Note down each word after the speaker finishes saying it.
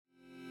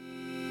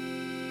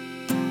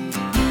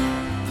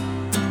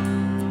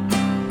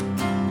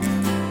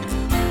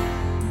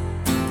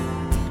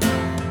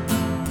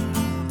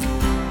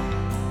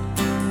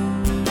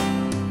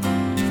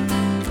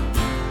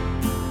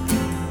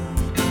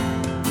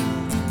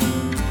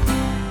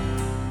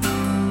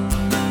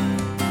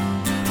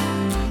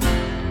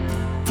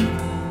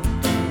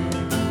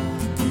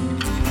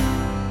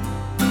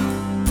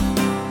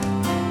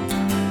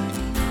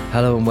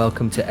Hello and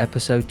welcome to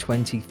episode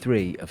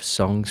 23 of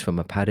Songs from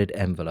a Padded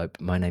Envelope.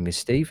 My name is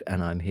Steve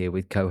and I'm here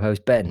with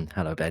co-host Ben.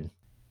 Hello, Ben.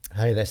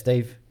 Hey there,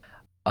 Steve.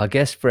 Our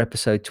guest for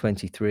episode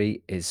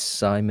 23 is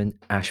Simon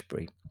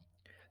Ashbury.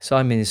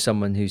 Simon is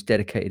someone who's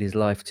dedicated his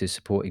life to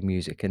supporting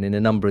music and in a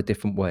number of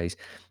different ways.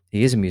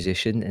 He is a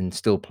musician and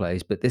still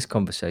plays, but this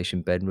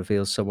conversation, Ben,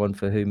 reveals someone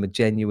for whom a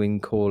genuine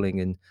calling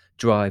and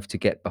drive to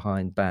get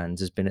behind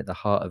bands has been at the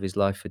heart of his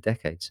life for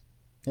decades.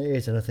 It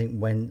is, and I think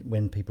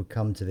when people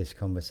come to this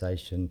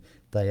conversation,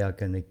 they are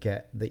going to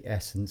get the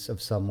essence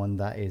of someone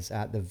that is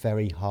at the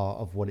very heart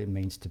of what it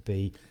means to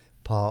be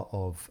part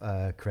of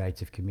a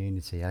creative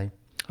community, eh?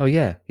 Oh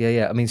yeah.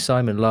 I mean,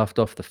 Simon laughed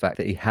off the fact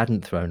that he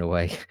hadn't thrown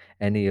away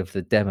any of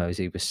the demos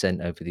he was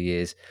sent over the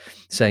years,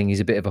 saying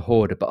he's a bit of a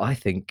hoarder. But I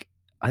think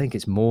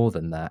it's more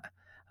than that.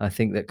 I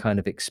think that kind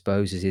of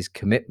exposes his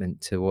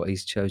commitment to what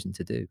he's chosen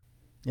to do.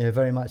 Yeah,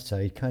 very much so.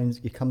 He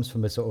comes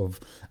from a sort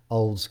of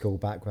old school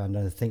background,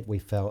 and I think we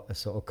felt a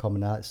sort of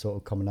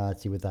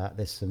commonality with that.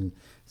 There's some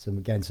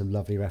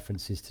lovely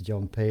references to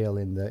John Peel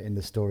in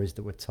the stories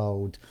that were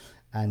told,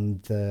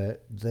 and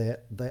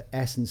the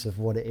essence of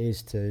what it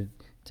is to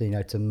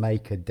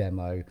make a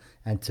demo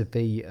and to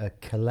be a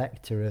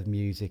collector of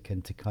music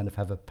and to kind of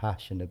have a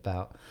passion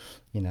about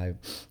you know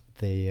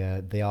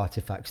the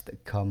artifacts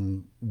that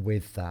come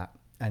with that.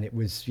 And it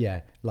was,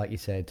 yeah, like you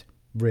said,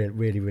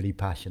 really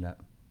passionate.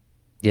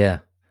 Yeah.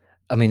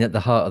 I mean, at the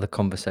heart of the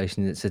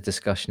conversation, it's a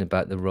discussion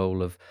about the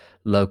role of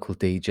local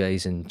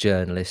DJs and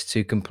journalists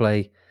who can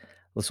play,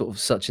 well, sort of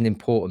such an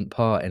important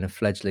part in a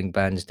fledgling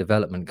band's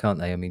development, can't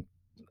they? I mean,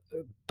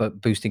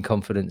 but boosting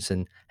confidence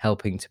and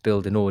helping to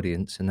build an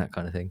audience and that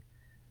kind of thing.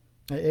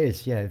 It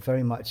is, yeah,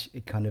 very much.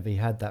 It kind of, he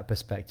had that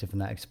perspective and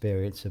that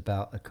experience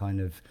about a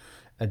kind of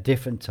a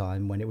different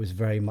time when it was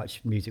very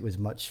much, music was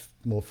much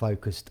more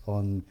focused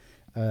on,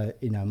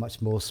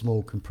 much more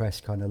small,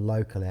 compressed kind of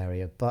local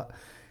area. But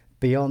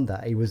beyond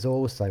that, he was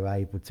also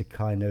able to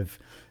kind of,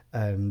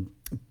 um,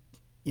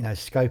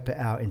 scope it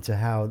out into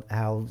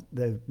how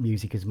the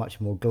music is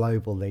much more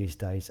global these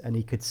days, and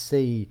he could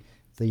see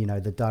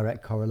the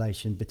direct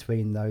correlation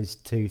between those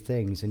two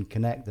things and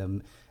connect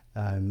them,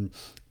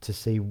 to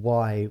see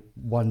why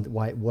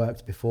it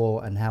worked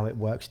before and how it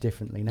works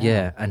differently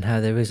Yeah, now. and how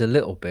there is a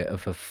little bit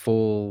of a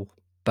fall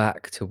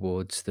back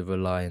towards the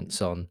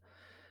reliance on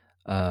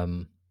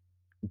um,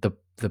 the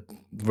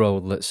role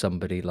that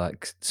somebody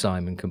like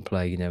Simon can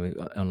play,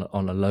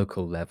 on a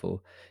local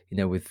level,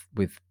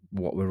 with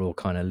what we're all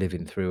kind of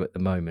living through at the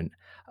moment.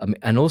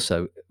 And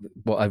also,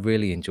 what I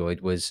really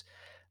enjoyed was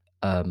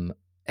um,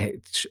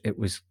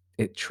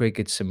 it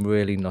triggered some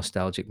really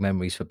nostalgic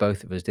memories for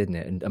both of us, didn't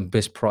it? And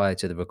just prior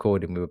to the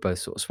recording, we were both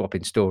sort of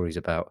swapping stories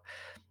about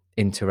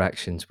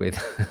interactions with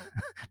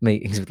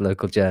meetings with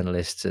local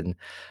journalists and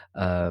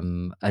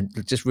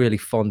just really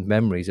fond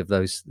memories of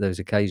those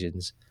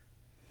occasions.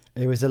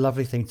 It was a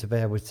lovely thing to be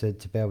able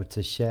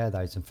to share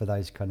those, and for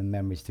those kind of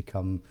memories to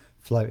come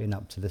floating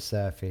up to the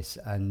surface,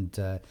 and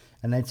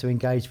then to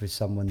engage with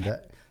someone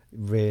that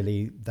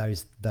really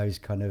those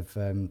kind of,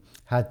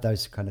 had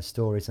those kind of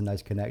stories and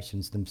those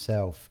connections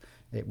themselves.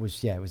 It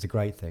was a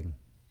great thing.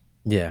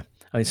 Yeah.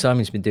 I mean,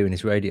 Simon's been doing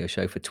his radio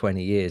show for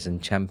 20 years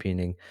and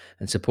championing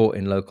and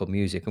supporting local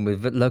music. And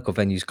with local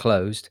venues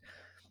closed,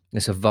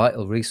 it's a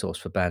vital resource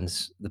for the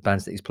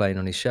bands that he's playing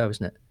on his show,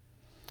 isn't it?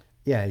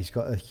 Yeah, he's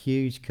got a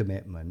huge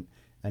commitment,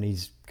 and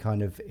he's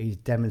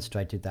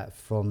demonstrated that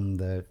from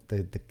the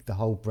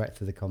whole breadth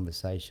of the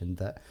conversation,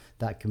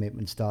 that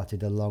commitment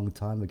started a long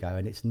time ago,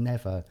 and it's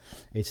never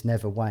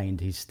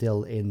waned. He's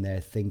still in there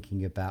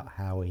thinking about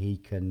how he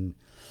can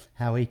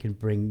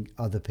bring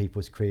other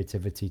people's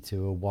creativity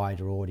to a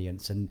wider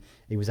audience. And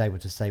he was able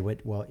to say,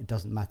 well, it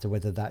doesn't matter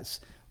whether that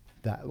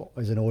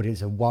as an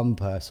audience of one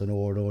person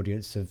or an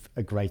audience of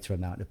a greater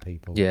amount of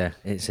people. Yeah,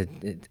 it's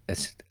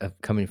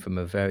coming from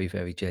a very,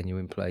 very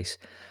genuine place,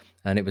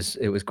 and it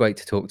was great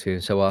to talk to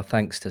you. So our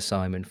thanks to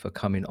Simon for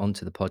coming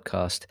onto the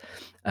podcast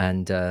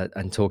and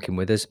talking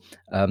with us.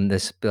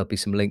 There'll be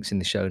some links in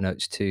the show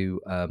notes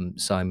to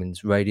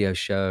Simon's radio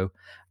show,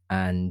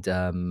 and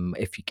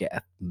if you get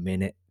a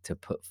minute to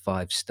put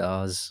 5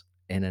 stars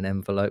in an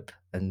envelope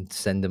and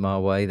send them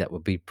our way, that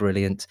would be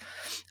brilliant.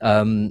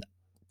 Um,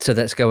 so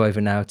let's go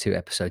over now to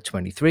episode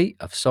 23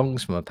 of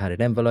Songs from a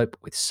Padded Envelope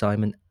with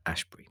Simon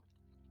Ashbury.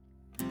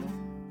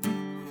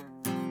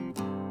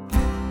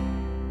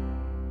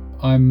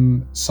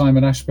 I'm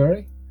Simon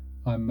Ashbury.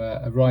 I'm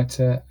a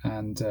writer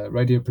and a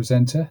radio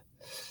presenter.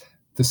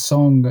 The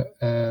song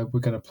we're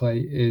going to play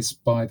is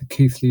by the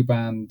Keith Lee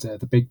band,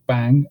 The Big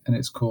Bang, and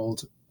it's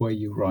called Were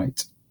You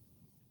Right?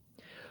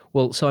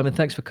 Well, Simon,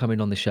 thanks for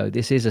coming on the show.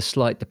 This is a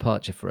slight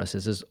departure for us,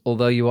 as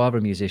although you are a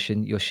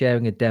musician, you're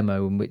sharing a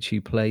demo in which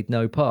you played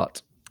no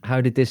part.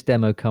 How did this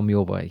demo come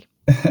your way?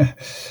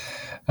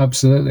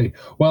 Absolutely.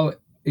 Well,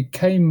 it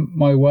came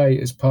my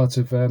way as part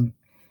of an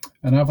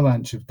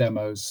avalanche of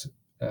demos,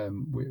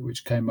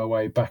 which came my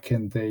way back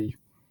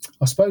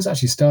I suppose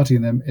actually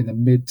starting in the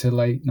mid to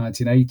late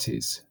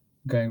 1980s,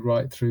 going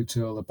right through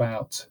till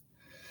about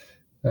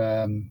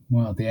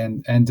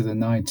the end of the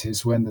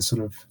 90s, when the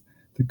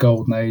the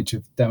golden age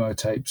of demo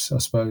tapes, I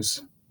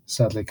suppose,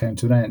 sadly came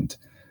to an end.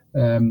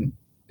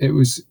 It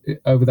was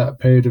over that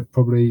period of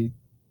probably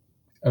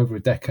over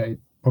a decade,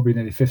 probably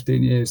nearly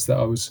 15 years, that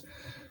I was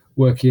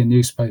working in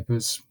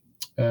newspapers,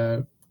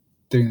 doing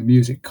the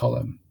music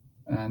column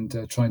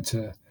and trying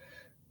to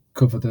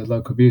cover the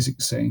local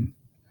music scene,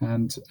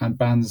 and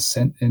bands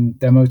sent in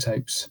demo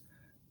tapes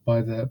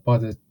by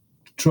the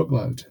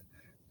truckload.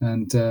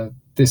 And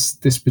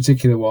this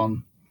particular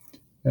one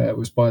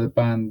was by the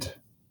band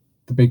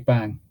The Big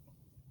Bang,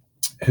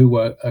 who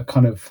were a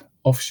kind of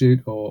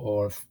offshoot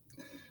or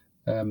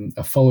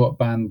a follow-up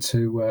band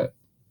to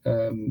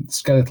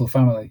Skeletal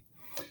Family,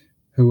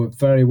 who were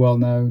very well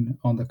known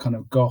on the kind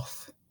of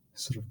goth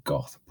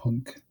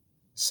punk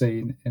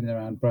scene in and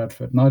around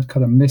Bradford. And I'd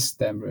kind of missed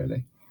them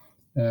really,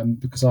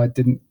 because I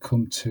didn't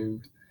come to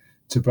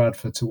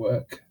Bradford to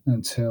work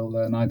until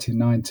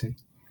 1990.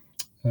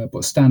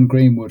 But Stan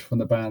Greenwood from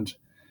the band,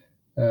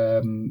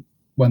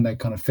 when they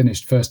kind of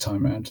finished first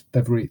time round,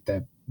 they've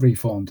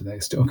reformed and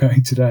they're still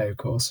going today, of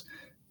course.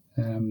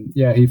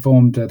 He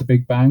formed The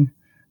Big Bang,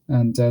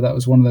 and that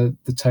was one of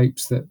the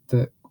tapes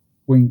that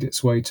winged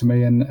its way to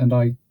me, and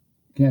I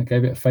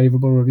gave it a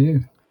favourable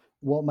review.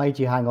 What made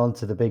you hang on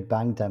to the Big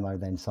Bang demo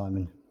then,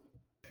 Simon?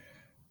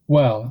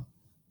 Well,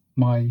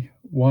 my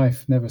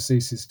wife never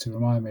ceases to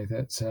remind me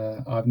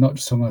that I've not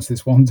just hung on to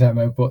this one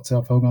demo, but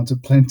I've hung on to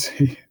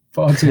plenty,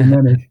 far too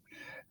many,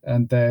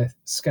 and they're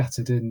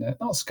scattered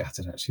not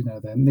scattered actually,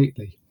 no, they're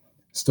neatly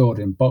stored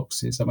in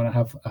boxes. I mean, I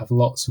have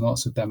lots and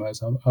lots of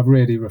demos. I've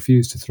really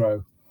refused to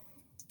throw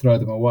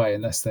them away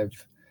unless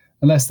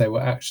they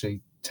were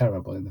actually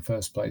terrible in the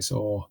first place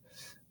or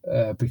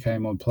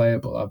became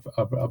unplayable.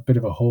 I'm a bit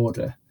of a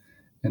hoarder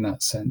in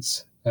that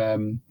sense.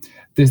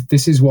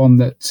 This is one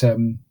that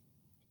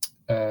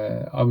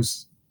I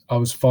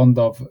was fond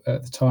of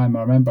at the time.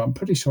 I remember, I'm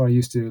pretty sure I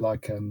used to do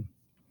like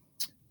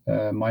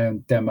my own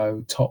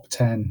demo top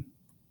 10,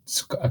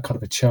 a kind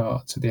of a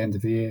chart at the end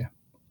of the year.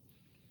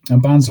 And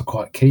bands are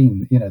quite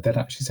keen, they'd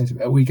actually say to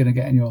me, "Are we going to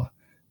get in your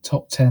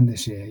top 10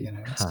 this year?"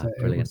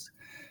 Brilliant.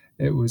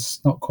 It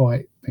was not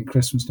quite in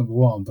Christmas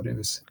 #1, but it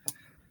was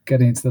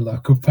getting into the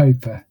local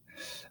paper.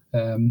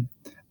 And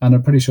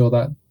I'm pretty sure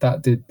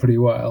that did pretty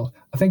well.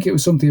 I think it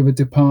was something of a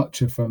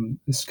departure from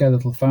the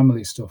Skeletal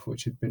Family stuff,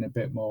 which had been a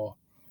bit more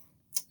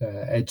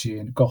edgy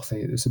and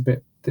gothy.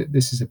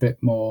 This is a bit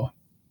more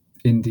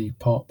indie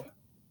pop,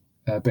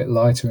 a bit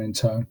lighter in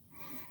tone.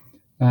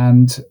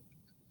 And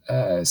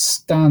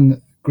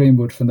Stan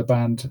Greenwood from the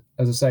band,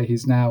 as I say,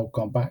 he's now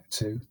gone back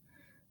to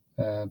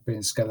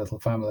being Skeletal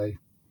Family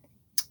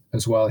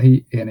as well.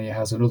 He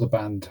has another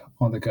band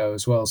on the go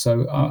as well.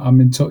 So I'm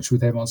in touch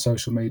with him on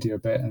social media a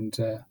bit, and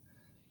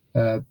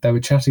they were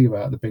chatting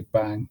about the Big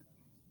Bang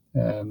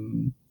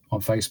on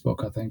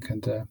Facebook, I think,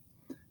 and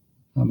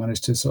I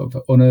managed to sort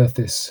of unearth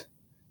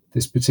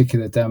this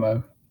particular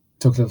demo,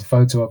 took a little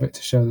photo of it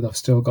to show that I've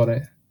still got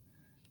it,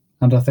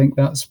 and I think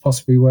that's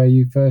possibly where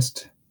you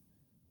first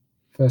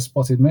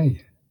spotted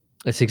me.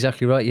 That's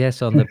exactly right.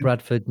 Yes, on the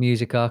Bradford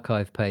Music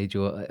Archive page,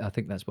 or I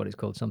think that's what it's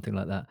called, something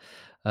like that.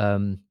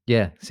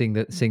 Seeing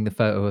the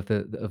photo of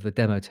the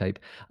demo tape.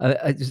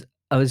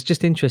 I was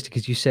just interested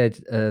because you said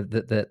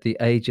that the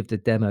age of the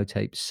demo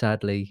tape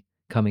sadly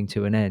coming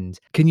to an end.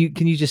 Can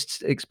you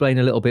just explain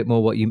a little bit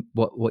more what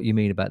you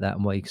mean about that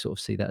and why you sort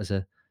of see that as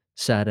a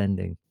sad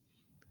ending?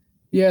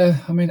 Yeah,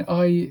 I mean,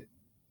 I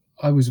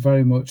was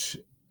very much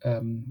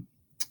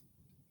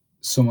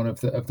someone of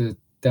the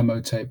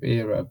demo tape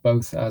era,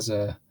 both as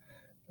a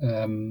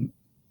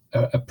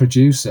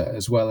producer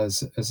as well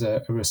as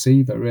a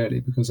receiver, really,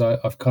 because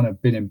I've kind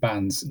of been in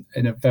bands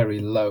in a very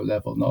low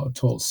level, not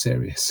at all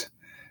serious.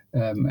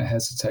 I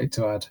hesitate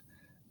to add,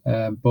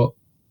 but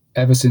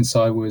ever since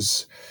I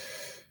was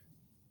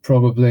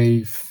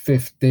probably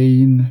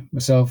 15,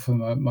 myself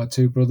and my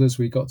two brothers,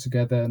 we got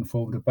together and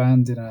formed a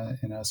band in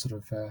our sort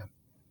of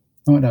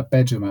not in our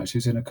bedroom actually,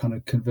 it was in a kind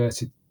of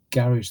converted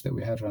garage that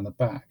we had around the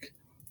back,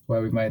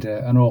 where we made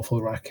an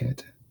awful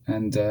racket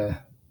and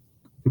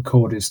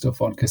recorded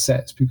stuff on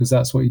cassettes, because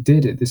that's what you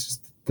did. This is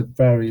the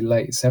very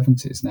late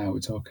 70s now we're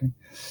talking,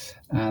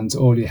 and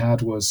all you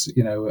had was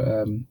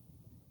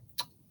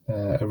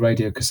a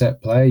radio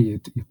cassette player. You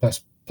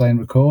press play and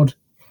record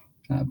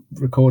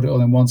it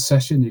all in one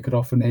session. You could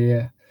often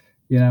hear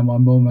my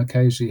mum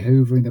occasionally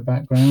hoovering the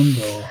background,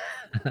 or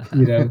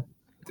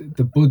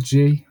the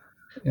budgie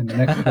in the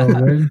next door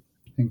room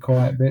in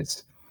quiet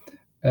bits.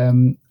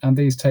 And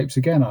these tapes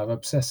again I've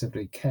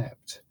obsessively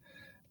kept,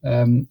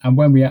 and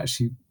when we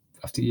actually,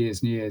 after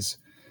years and years,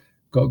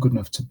 got good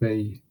enough to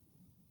be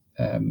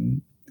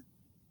of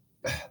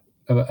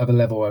a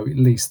level where we at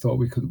least thought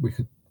we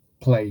could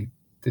play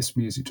this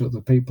music to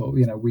other people,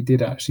 we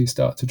did actually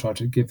start to try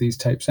to give these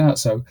tapes out.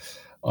 So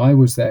I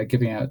was there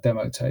giving out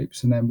demo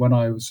tapes, and then when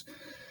I was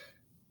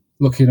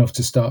lucky enough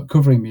to start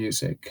covering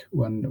music,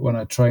 when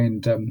I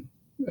trained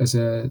as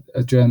a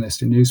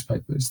journalist in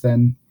newspapers,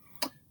 then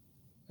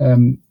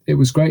it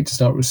was great to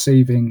start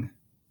receiving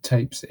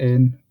tapes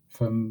in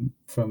from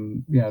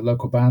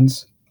local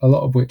bands, a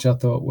lot of which I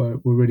thought were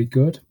really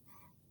good,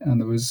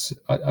 and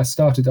I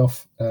started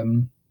off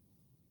in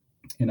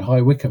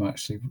High Wycombe,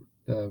 actually,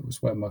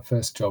 was where my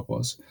first job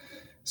was.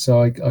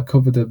 So I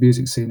covered the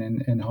music scene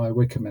in High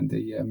Wycombe in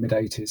the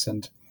mid-'80s,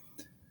 and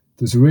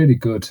there's a really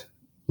good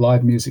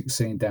live music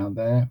scene down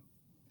there.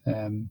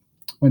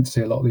 Went to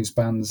see a lot of these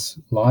bands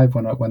live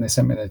when they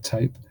sent me their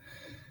tape,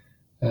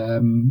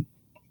 and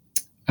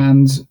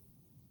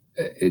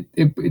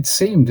it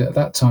seemed at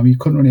that time you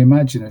couldn't really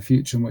imagine a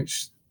future in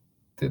which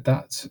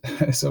that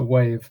sort of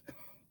way of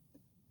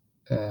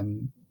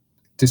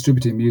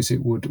distributing music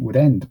would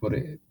end, but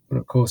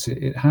of course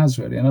it has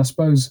really. And I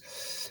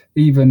suppose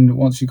even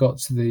once you got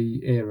to the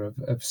era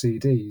of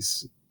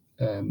CDs,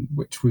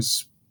 which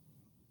was,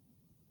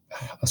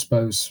 I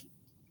suppose,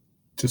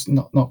 just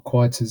not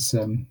quite as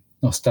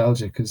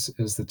nostalgic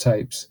as the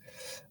tapes,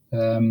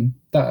 that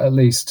at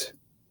least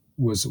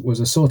was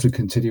a sort of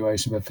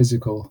continuation of a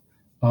physical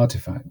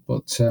artifact.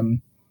 But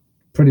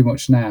pretty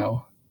much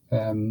now,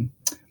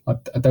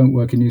 I don't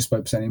work in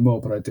newspapers anymore,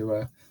 but I do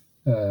a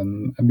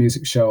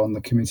music show on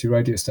the community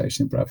radio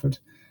station in Bradford,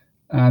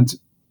 and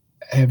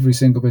every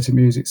single bit of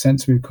music sent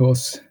to me, of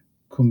course,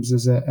 comes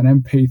as an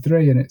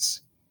MP3, and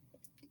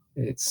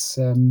it's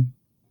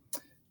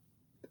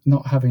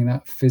not having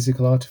that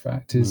physical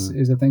artifact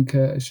is I think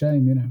a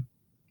shame, you know.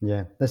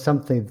 Yeah, there's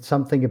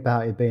something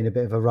about it being a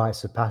bit of a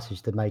rites of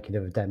passage, the making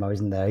of a demo,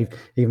 isn't there?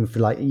 Even for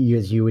like you,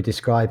 as you were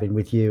describing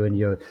with you and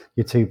your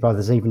two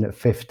brothers, even at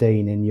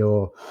 15 in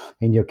your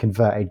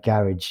converted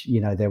garage, you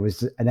know, there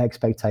was an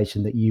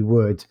expectation that you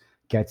would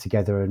get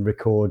together and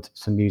record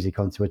some music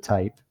onto a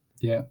tape.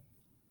 Yeah,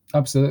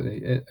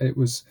 absolutely. It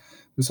was,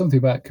 there's something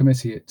about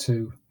committing it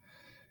to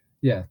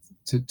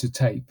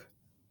tape.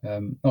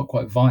 Not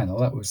quite vinyl.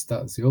 That was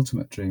the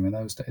ultimate dream in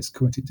those days,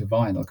 committing to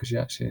vinyl, because you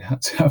actually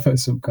had to have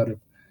some kind of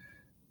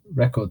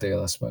record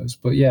deal, I suppose.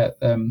 But yeah,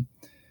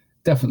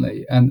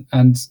 definitely.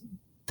 And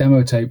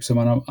demo tapes. I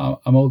mean,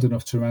 I'm old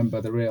enough to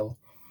remember the real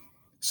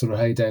sort of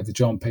heyday of the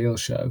John Peel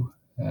show,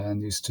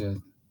 and used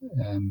to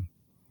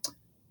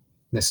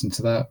listen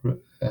to that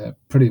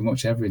pretty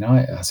much every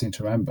night. I seem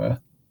to remember,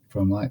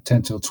 from like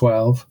 10 till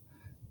 12,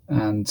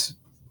 and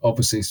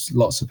obviously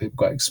lots of people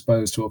got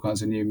exposed to all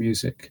kinds of new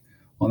music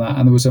on that.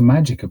 And there was a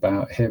magic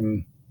about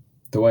him,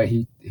 the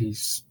way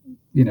he's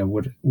you know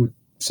would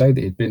say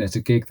that he'd been at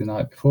a gig the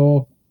night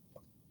before,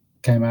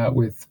 came out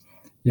with,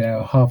 you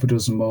know, half a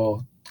dozen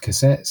more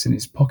cassettes in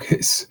his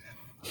pockets,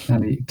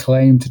 and he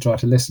claimed to try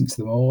to listen to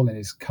them all in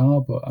his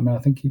car. But I mean, I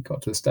think he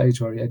got to the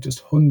stage where he had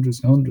just hundreds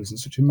and hundreds and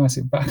such a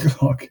massive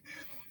backlog,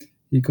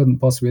 he couldn't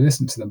possibly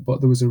listen to them. But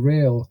there was a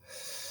real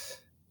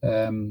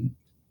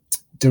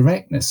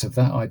directness of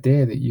that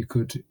idea that you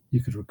could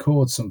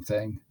record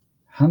something,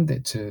 hand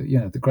it to, you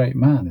know, the great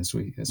man, as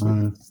we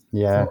thought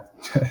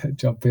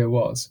John Peel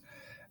was,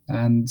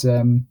 and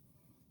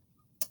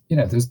you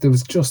know, there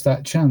was just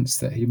that chance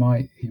that he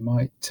might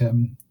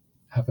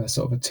have a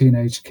sort of a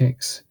teenage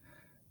kicks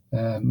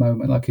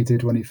moment, like he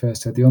did when he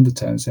first heard the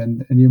Undertones,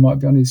 and you might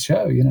be on his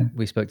show, you know.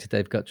 We spoke to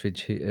Dave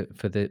Guttridge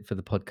for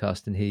the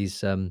podcast, and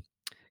he's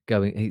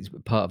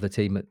part of the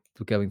team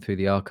going through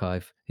the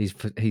archive. He's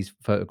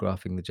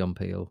photographing the John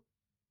Peel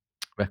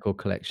record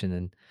collection,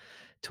 and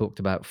talked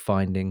about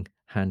finding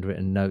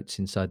handwritten notes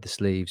inside the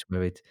sleeves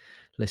where he'd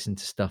listened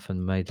to stuff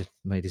and made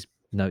his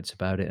notes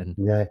about it. And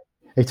yeah,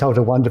 he told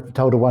a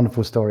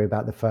wonderful story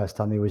about the first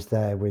time he was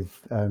there with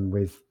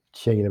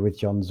Sheila, with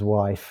John's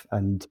wife,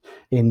 and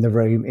in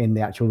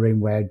the actual room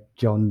where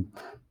John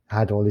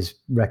had all his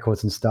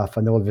records and stuff,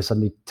 and all of a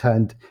sudden he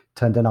turned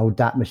an old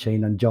DAT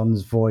machine, and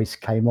John's voice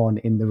came on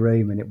in the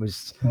room, and it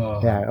was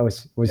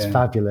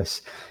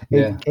fabulous.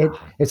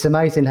 It's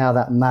amazing how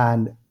that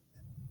man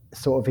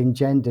sort of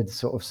engendered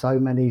sort of so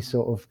many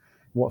sort of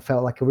what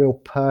felt like a real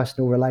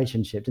personal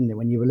relationship, didn't it?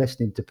 When you were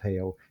listening to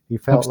Peel, you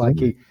felt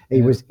Absolutely. like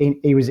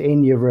he was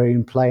in your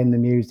room playing the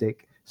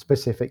music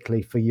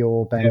specifically for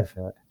your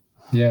benefit.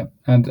 Yeah,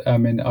 and I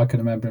mean, I can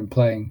remember him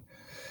playing.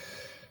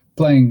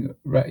 You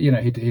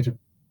know, he'd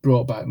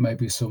brought back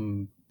maybe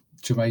some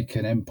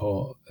Jamaican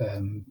import,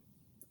 and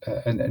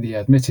he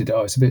admitted,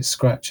 oh, it's a bit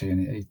scratchy,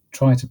 and he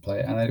tried to play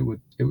it, and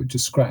it would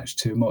just scratch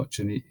too much,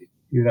 and he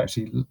would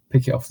actually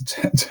pick it off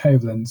the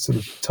table and sort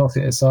of toss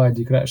it aside.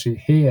 You could actually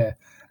hear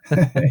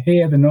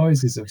the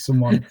noises of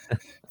someone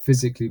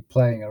physically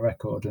playing a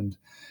record and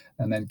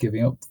then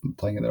giving up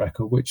playing at the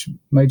record, which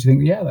made you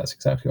think, yeah, that's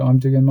exactly what I'm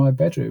doing in my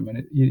bedroom.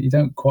 And you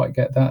don't quite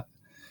get that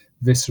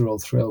visceral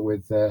thrill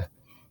with you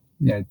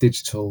know,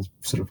 digital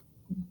sort of,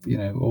 you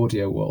know,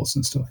 audio walls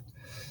and stuff.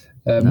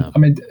 No. I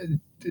mean,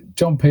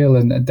 John Peel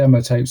and demo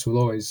tapes will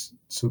always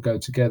sort of go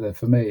together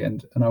for me,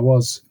 and I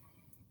was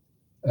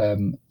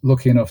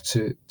lucky enough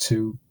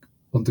to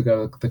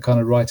undergo the kind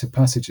of rite of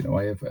passage in a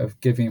way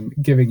of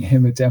giving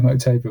him a demo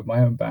tape of my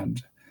own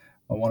band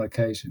on one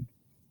occasion,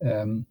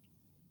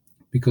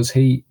 because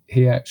he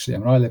actually, I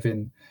mean, I live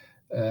in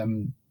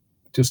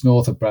just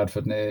north of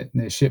Bradford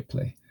near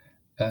Shipley,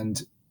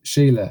 and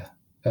Sheila,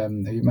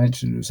 who you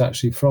mentioned, was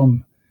actually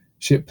from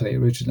Shipley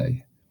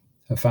originally,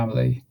 her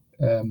family,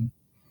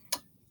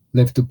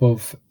 lived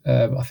above.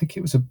 I think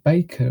it was a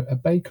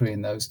bakery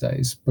in those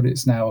days, but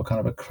it's now a kind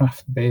of a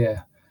craft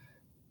beer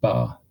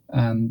bar.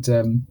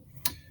 And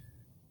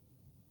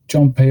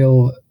John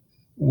Peel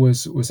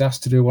was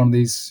asked to do one of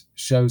these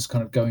shows,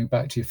 kind of going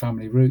back to your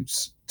family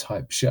roots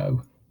type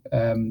show.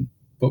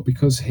 But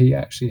because he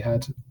actually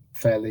had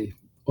fairly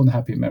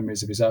unhappy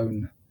memories of his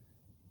own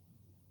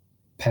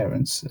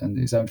parents and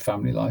his own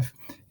family life,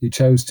 he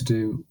chose to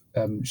do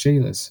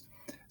Sheila's.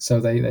 So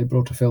they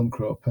brought a film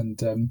crew up and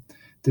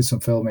did some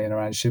filming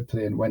around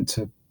Shipley and went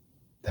to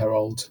her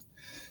old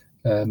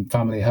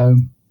family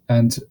home.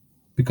 And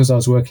because I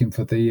was working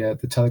for the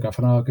Telegraph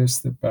and Argus,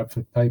 the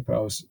Bradford paper, I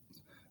was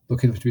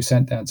looking to be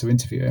sent down to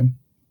interview him.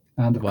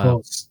 And of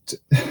Wow.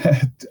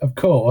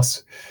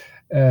 course,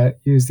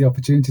 use the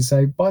opportunity to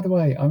say, by the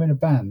way, I'm in a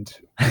band.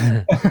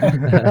 I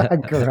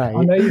Great.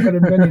 know you've got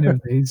a million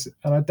of these,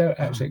 and I don't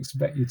actually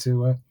expect you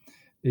to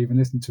even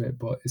listen to it,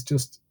 but it's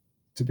just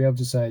to be able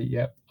to say,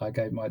 yep, I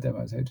gave my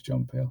demo tape to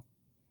John Peel.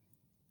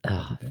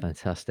 Oh,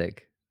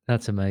 fantastic.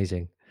 That's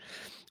amazing.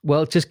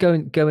 Well, just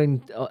going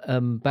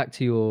back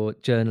to your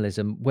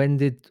journalism, when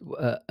did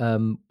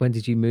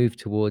you move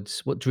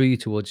towards, what drew you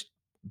towards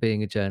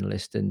being a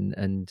journalist,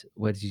 and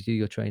where did you do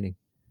your training?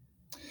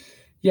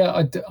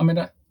 Yeah, I mean,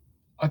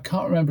 I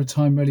can't remember a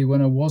time really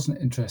when I wasn't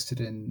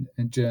interested in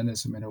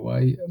journalism in a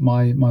way.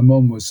 My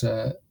mum was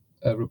a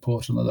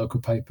reporter on the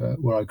local paper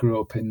where I grew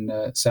up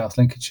in South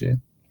Lincolnshire.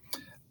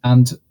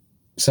 And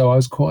so I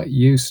was quite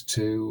used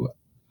to,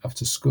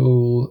 after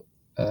school,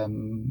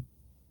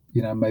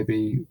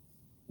 maybe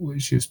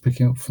she was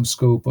picking up from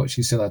school, but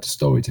she still had a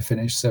story to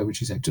finish. So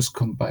she said, just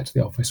come back to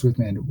the office with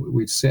me. And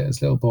we'd sit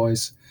as little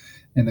boys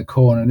in the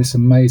corner in this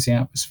amazing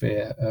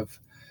atmosphere of,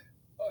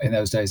 in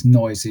those days,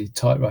 noisy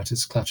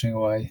typewriters clattering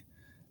away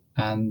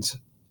and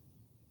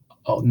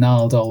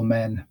gnarled old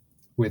men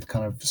with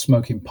kind of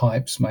smoking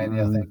pipes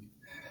mainly, I think,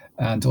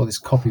 and all this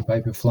copy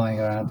paper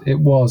flying around. It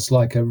was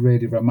like a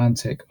really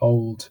romantic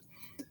old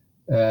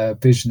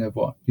vision of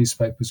what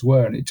newspapers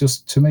were. And it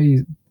just, to me,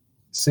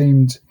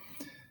 seemed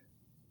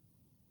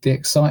the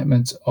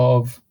excitement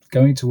of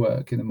going to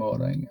work in the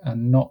morning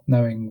and not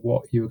knowing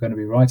what you were going to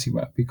be writing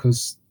about,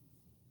 because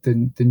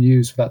the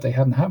news for that day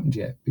hadn't happened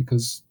yet,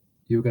 because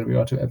you were going to be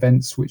writing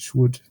events which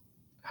would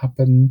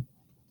happen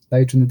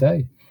later in the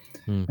day.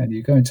 And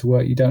you go into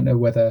work, you don't know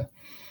whether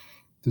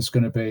there's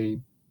going to be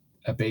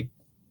a big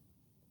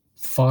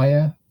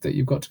fire that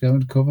you've got to go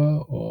and cover,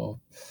 or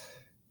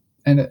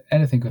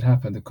anything could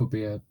happen. There could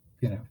be a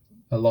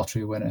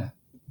lottery winner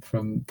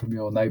from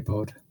your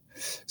neighborhood.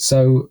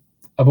 So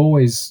I've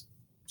always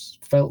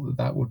felt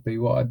that would be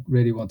what I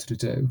really wanted to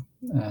do.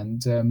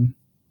 And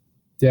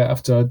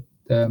after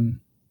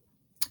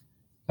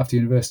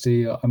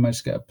university, I managed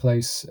to get a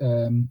place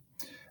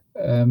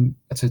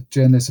at a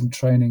journalism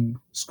training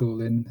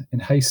school in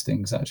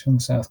Hastings, actually on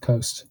the south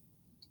coast,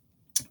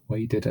 where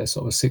you did a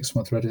sort of a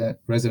 6-month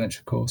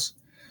residential course,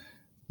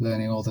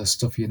 learning all the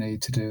stuff you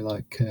need to do,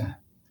 like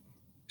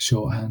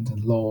shorthand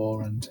and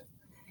law and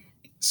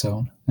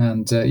so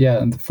on.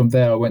 And from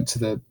there I went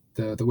to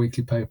the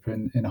weekly paper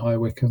in High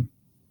Wycombe.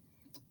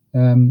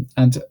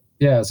 As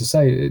I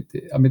say,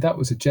 I mean, that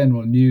was a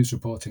general news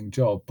reporting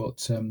job,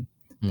 but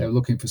they were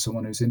looking for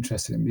someone who's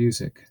interested in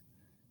music.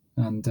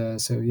 And I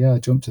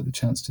jumped at the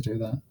chance to do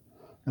that.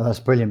 Oh,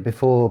 that's brilliant.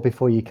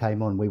 Before you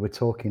came on, we were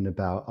talking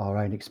about our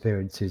own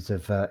experiences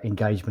of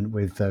engagement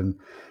with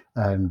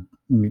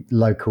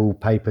local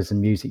papers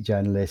and music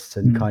journalists,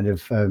 and kind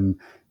of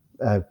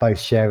both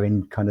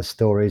sharing kind of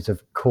stories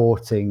of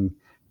courting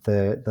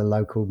the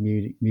local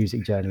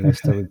music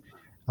journalist.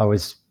 I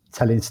was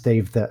telling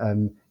Steve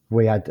that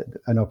we had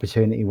an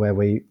opportunity where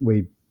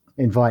we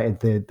invited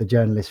the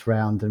journalists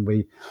round,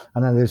 and I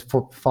know there's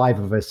 5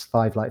 of us,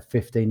 5 like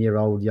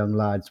 15-year-old young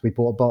lads. We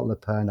bought a bottle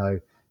of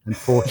Pernod and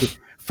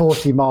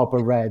 40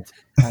 Marlborough Red,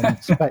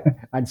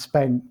 and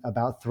spent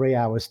about 3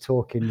 hours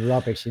talking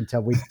rubbish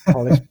until we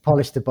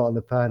polished the bottle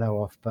of Pernod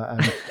off. But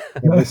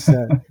it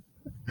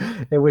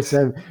was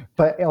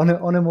but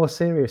on a more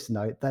serious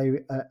note, they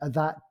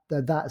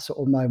that sort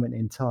of moment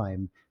in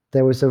time,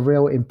 there was a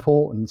real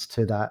importance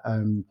to that.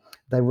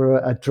 They were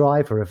a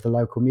driver of the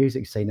local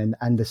music scene,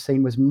 and the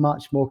scene was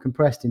much more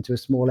compressed into a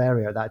small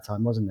area at that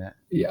time, wasn't it?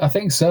 Yeah, I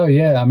think so.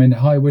 Yeah, I mean,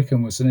 High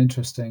Wycombe was an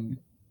interesting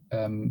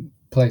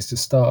place to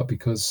start,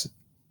 because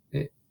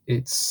it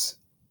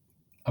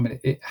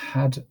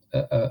had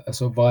a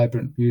sort of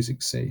vibrant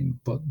music scene,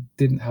 but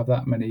didn't have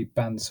that many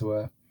bands who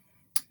were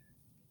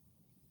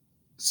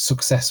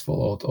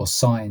successful or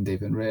signed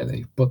even,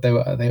 really. But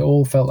they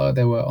all felt like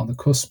they were on the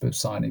cusp of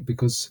signing,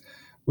 because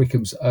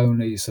Wycombe's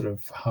only sort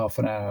of half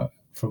an hour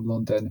from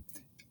London,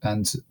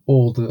 and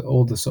all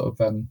the sort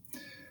of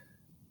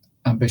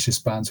ambitious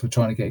bands were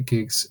trying to get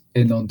gigs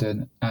in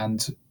London.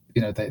 And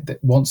they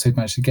once they'd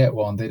managed to get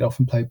one, they'd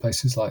often play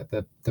places like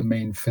the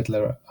Mean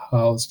Fiddler at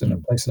Harlesden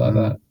and places like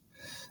that.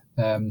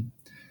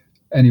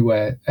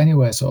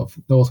 Anywhere sort of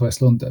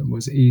northwest London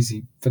was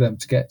easy for them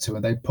to get to,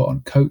 and they put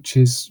on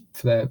coaches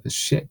for the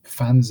ship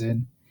fans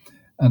in,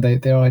 and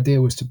their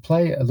idea was to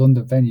play at a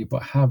London venue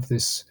but have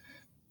this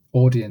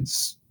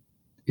audience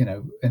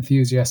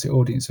enthusiastic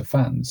audience of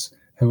fans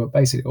who were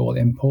basically all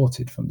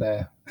imported from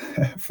their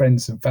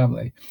friends and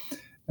family.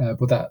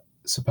 But that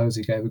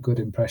supposedly gave a good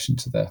impression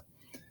to the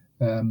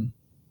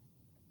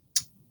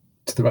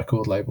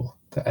record label,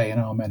 the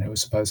A&R men who were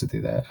supposedly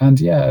there. And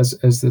yeah, as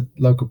the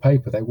local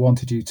paper, they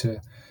wanted you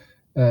to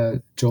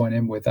join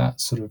in with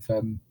that sort of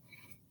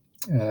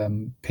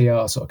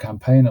PR sort of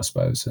campaign, I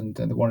suppose, and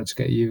they wanted to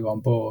get you on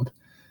board.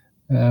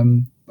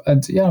 And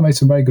yeah, I made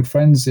some very good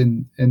friends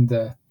in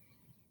the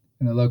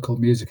local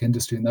music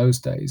industry in those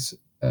days.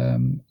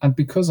 And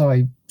because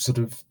I sort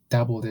of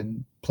dabbled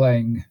in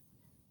playing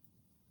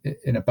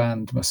in a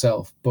band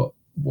myself, but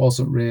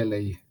wasn't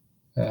really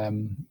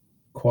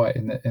quite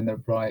in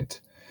the right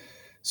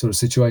sort of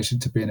situation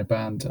to be in a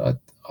band,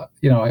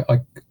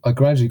 I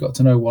gradually got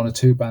to know one or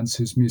two bands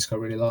whose music I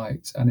really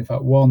liked. And in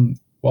fact, one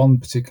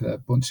particular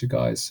bunch of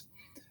guys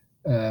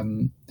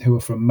who were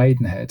from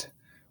Maidenhead,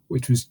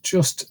 which was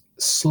just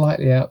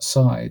slightly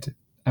outside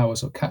our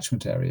sort of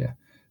catchment area.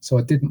 So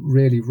I didn't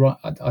really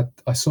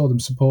I saw them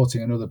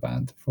supporting another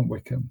band from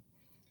Wickham.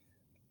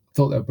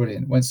 Thought they were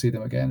brilliant. Went to see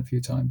them again a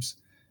few times.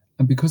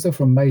 And because they're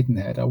from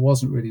Maidenhead, I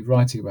wasn't really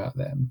writing about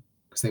them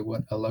because they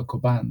weren't a local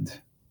band.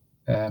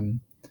 And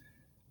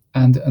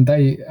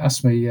they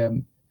asked me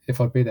if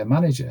I'd be their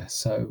manager.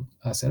 So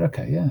I said,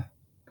 okay, yeah,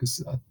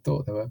 because I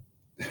thought they were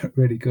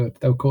really good.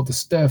 They were called the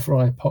Stir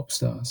Fry Pop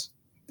Stars.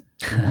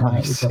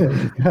 Nice.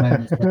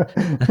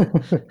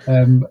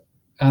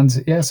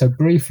 And yeah, so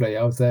briefly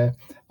I was there.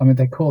 I mean,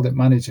 they called it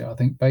manager. I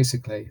think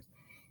basically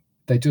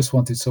they just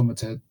wanted someone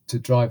to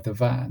drive the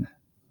van.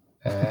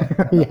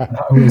 Yeah.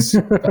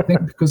 I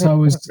think because I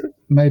was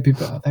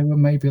they were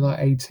maybe like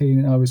 18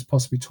 and I was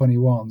possibly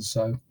 21.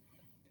 So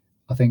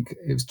I think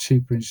it was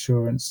cheaper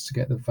insurance to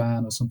get the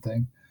van or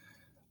something.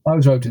 I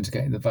was roped into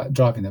getting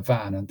driving the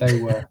van, and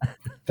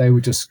they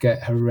would just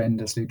get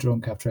horrendously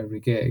drunk after every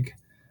gig,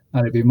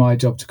 and it'd be my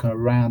job to kind of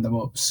round them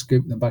up,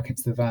 scoop them back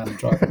into the van, and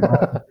drive them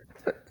home.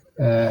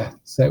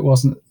 So it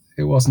wasn't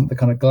the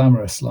kind of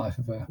glamorous life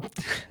of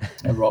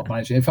a rock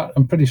manager. In fact,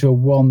 I'm pretty sure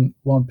one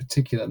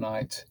particular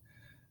night,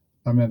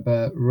 I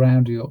remember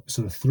rounding up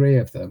sort of three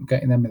of them,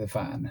 getting them in the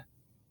van.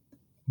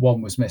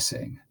 One was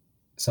missing,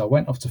 so I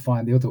went off to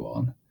find the other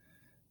one,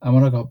 and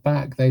when I got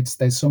back, they'd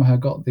somehow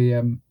got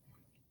the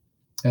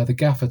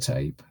gaffer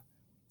tape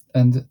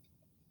and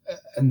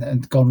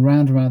gone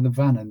round and round the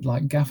van and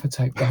like gaffer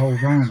taped the whole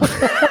van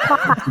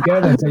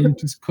together, so you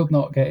just could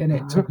not get in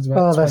it. It took us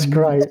about that's 20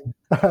 great.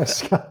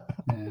 minutes.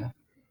 Yeah,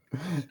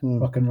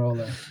 rock and roll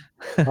there.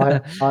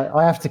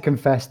 I have to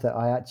confess that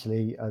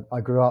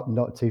I grew up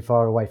not too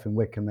far away from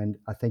Wickham, and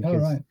I think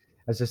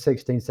as a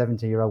 16,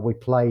 17-year-old, we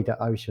played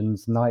at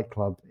Oceans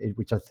nightclub,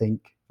 which I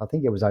think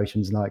it was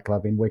Oceans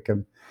nightclub in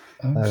Wickham.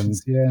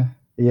 Oceans, yeah.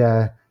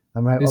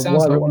 It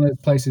sounds like one of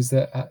those places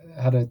that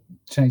had a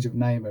change of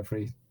name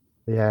every.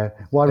 Yeah.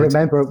 What I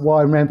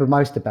remember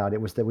most about it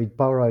was that we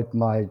borrowed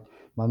my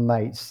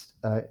mate's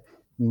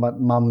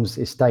mum's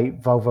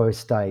estate, Volvo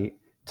estate,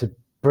 to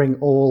bring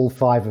all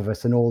five of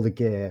us and all the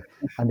gear.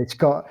 And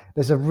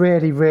there's a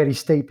really, really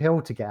steep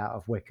hill to get out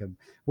of Wickham.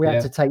 We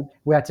had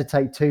to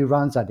take 2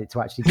 runs at it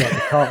to actually get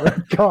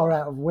the car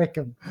out of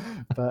Wickham.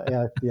 But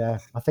yeah,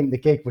 I think the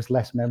gig was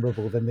less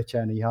memorable than the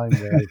journey home,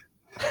 really.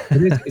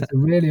 It's a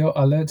really.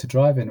 I learned to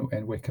drive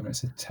in Wickham.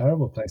 It's a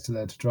terrible place to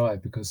learn to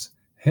drive because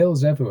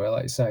hills everywhere,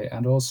 like you say,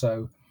 and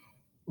also,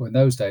 well, in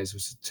those days, it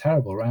was a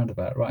terrible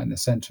roundabout right in the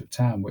centre of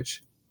town,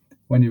 which,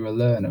 when you were a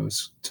learner,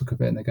 took a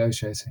bit of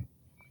negotiating.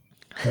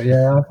 But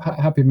yeah, I have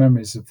happy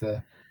memories of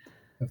the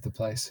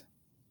place.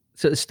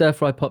 So the Stir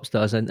Fry Pop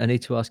Stars. I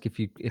need to ask if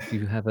you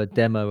have a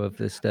demo of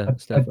the Stir Fry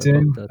Pop Stars.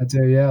 I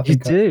do. Yeah, I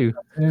think you do.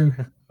 I do.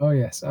 Oh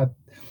yes.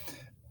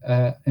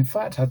 In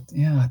fact,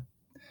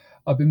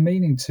 I've been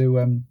meaning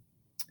to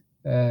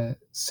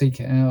seek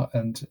it out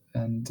and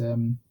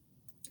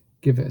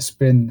give it a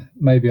spin,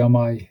 maybe on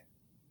my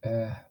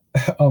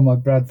on my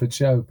Bradford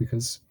show,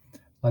 because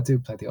I do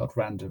play the odd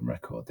random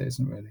record that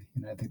isn't really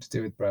anything to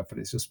do with Bradford.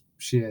 It's just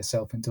sheer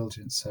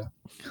self-indulgence. So,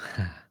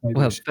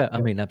 well,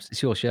 I mean,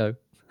 it's your show.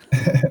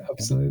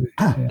 Absolutely.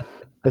 Yeah.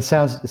 It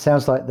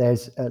sounds like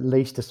there's at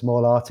least a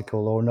small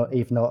article, or not,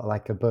 if not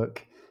like a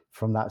book,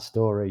 from those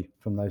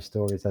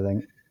stories. I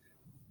think.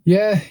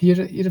 Yeah,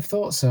 you'd have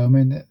thought so. I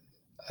mean,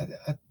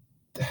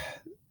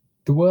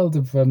 the world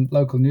of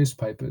local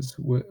newspapers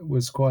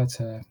was quite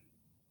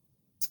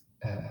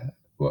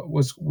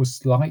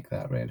was like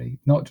that, really.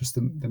 Not just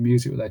the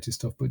music related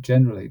stuff, but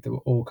generally there were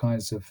all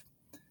kinds of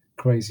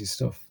crazy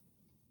stuff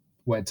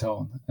went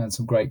on, and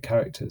some great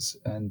characters.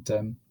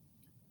 And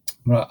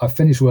I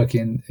finished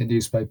working in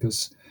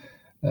newspapers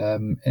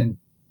in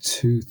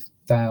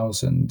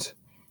 2000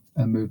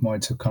 and moved more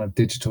into kind of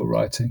digital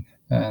writing.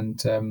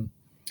 And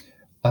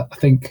I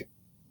think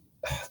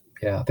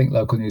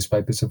local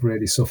newspapers have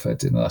really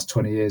suffered in the last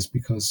 20 years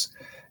because,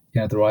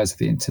 the rise of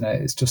the internet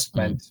has just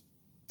meant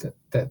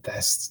that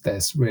they're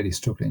really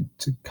struggling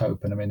to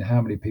cope. And I mean,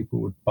 how many people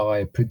would buy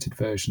a printed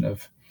version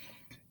of,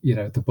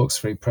 the Books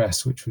Free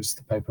Press, which was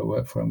the paper I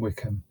worked for in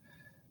Wickham?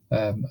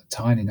 A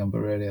tiny number,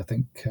 really. I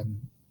think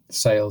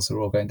sales are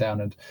all going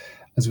down. And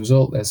as a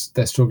result,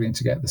 they're struggling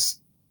to get this,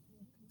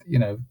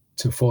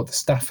 to afford the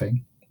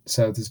staffing.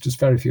 So there's just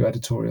very few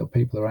editorial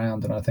people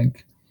around, and I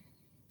think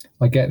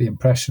I get the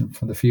impression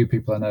from the few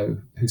people I know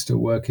who still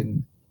work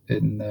in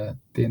the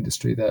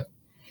industry that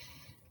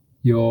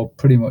you're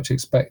pretty much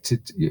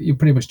expected. You're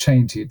pretty much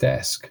chained to your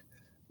desk,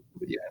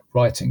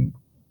 writing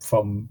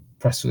from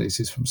press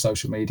releases from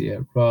social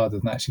media rather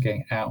than actually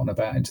getting out and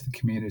about into the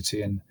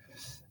community, and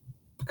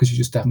because you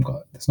just haven't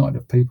got, there's not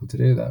enough people to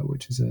do that,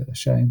 which is a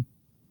shame.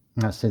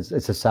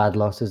 It's a sad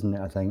loss, isn't it?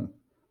 I think.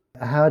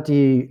 How do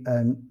you?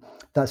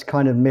 That's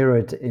kind of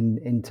mirrored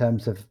in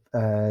terms of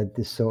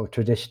this sort of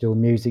traditional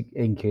music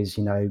inkers,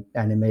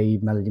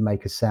 NME, Melody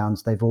Maker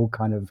Sounds. They've all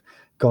kind of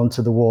gone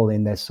to the wall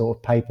in their sort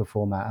of paper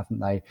format, haven't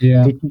they?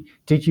 Yeah.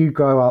 Did you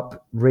grow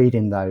up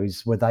reading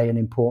those? Were they an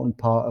important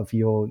part of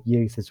your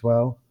youth as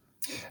well?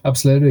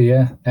 Absolutely,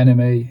 yeah.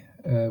 NME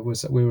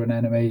we were an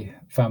NME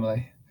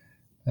family.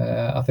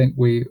 I think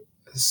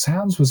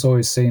Sounds was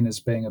always seen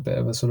as being a bit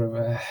of a sort of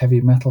a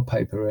heavy metal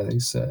paper, really.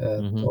 So,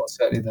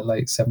 certainly the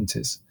late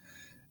 70s.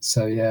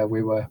 So yeah,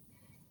 we were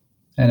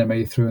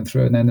NME through and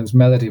through, and then there was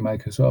Melody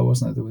Maker as well,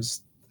 wasn't it? There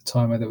was the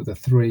time where there were the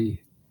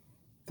three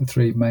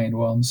main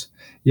ones.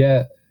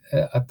 Yeah,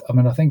 I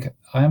think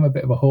I am a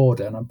bit of a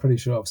hoarder, and I'm pretty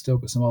sure I've still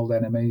got some old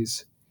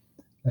NMEs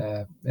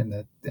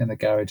in the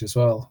garage as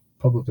well.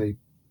 Probably,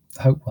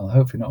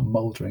 hopefully not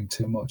mouldering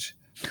too much,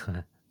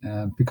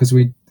 because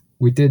we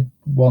did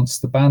once,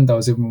 the band I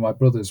was in with my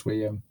brothers,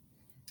 we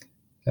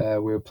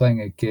were playing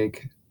a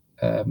gig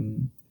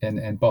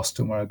in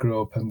Boston where I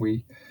grew up, and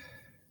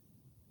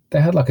they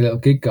had like a little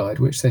gig guide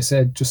which they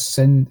said just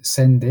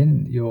send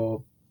in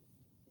your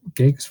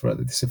gigs for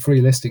it. It's a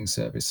free listing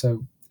service,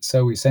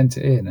 so we sent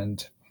it in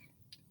and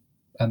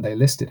they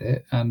listed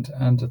it, and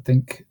I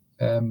think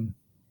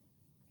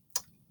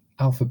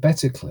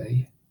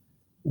alphabetically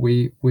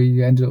we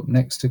ended up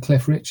next to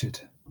Cliff Richard.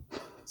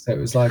 So it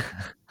was like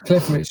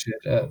Cliff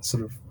Richard at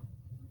sort of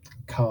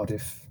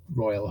Cardiff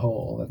Royal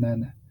Hall, and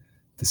then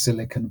the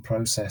Silicon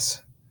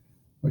Process,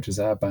 which is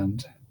our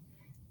band,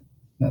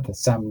 at the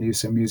Sam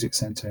Newsom Music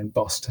Centre in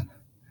Boston.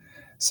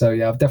 So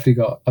yeah, I've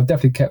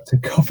definitely kept a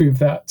copy of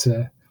that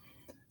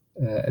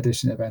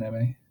edition of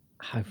NME.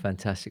 How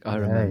fantastic! I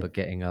remember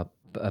getting a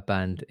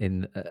band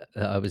in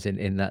I was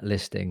in that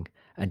listing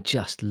and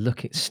just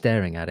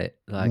staring at it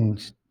like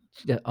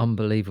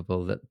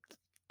unbelievable that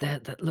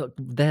look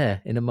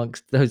there in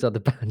amongst those other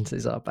bands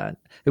is our band.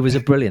 It was a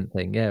brilliant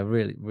thing. Yeah,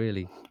 really,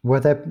 really. Were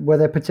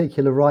there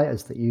particular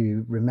writers that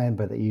you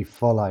remember that you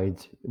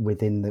followed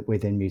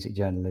within music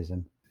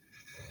journalism?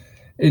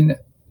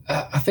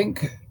 I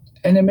think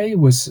NME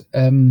was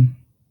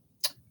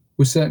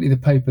certainly the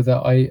paper that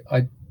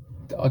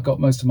I got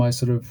most of my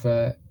sort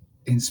of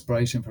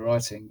inspiration for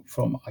writing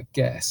from, I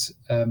guess.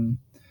 The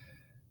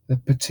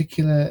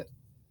particular,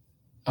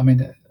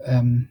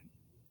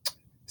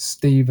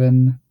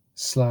 Stephen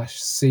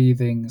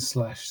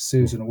 /Seething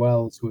Susan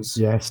Wells was...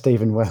 Yeah,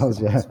 Stephen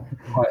Wells, yeah.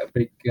 Quite a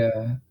big...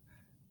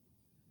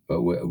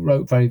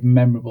 wrote very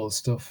memorable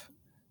stuff.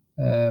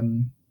 I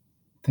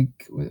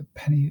think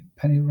Penny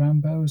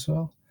Rambo as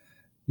well.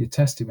 You're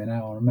testing me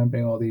now on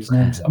remembering all these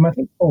names. I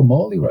think Paul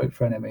Morley wrote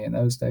for NME in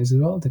those days as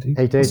well, did he?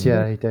 He did,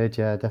 yeah. He did,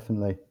 yeah,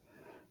 definitely.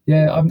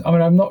 Yeah,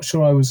 I'm not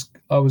sure I was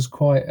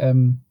quite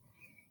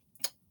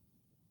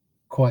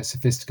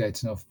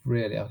sophisticated enough,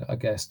 really, I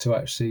guess, to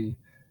actually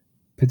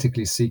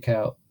particularly seek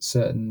out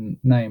certain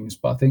names.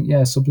 But I think,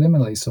 yeah,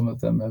 subliminally, some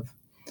of them have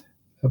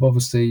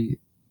obviously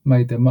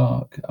made their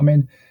mark. I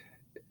mean,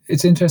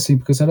 it's interesting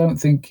because I don't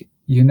think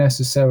you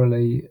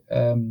necessarily,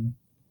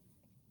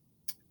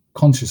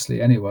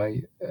 consciously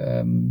anyway,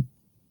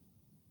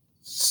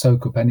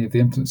 soak up any of the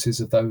influences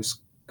of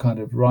those kind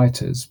of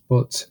writers,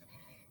 but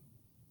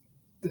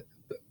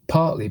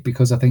partly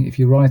because I think if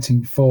you're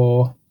writing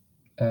for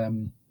a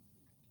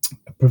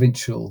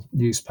provincial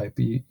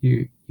newspaper,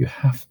 you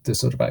have to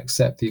sort of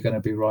accept that you're going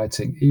to be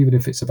writing, even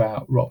if it's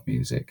about rock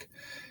music,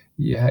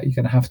 you're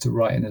going to have to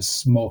write in a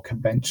more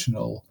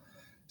conventional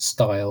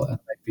style and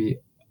maybe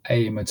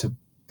aim at a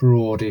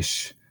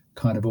broadish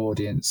kind of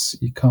audience.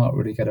 You can't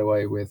really get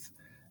away with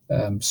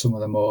some of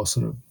the more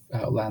sort of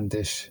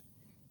outlandish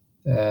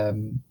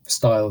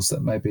styles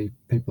that maybe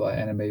people like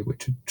NME,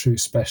 which are true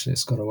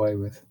specialists, got away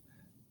with.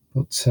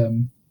 But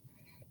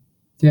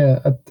yeah,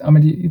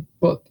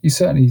 but you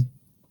certainly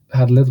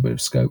had a little bit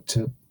of scope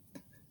to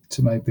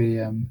maybe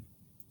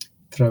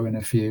throw in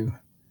a few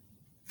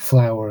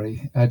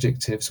flowery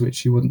adjectives,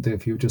 which you wouldn't do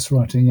if you were just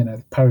writing,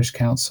 the parish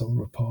council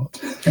report.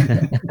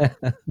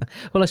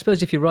 Well, I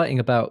suppose if you're writing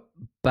about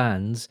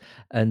bands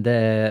and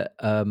they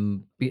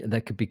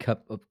could be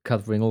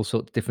covering all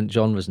sorts of different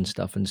genres and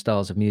stuff and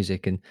styles of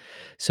music, and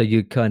so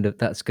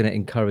that's going to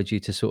encourage you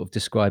to sort of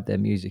describe their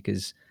music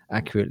as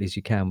accurately as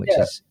you can, which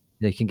is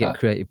you can get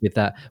creative with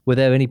that. Were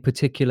there any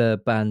particular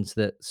bands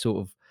that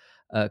sort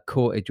of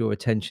courted your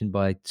attention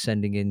by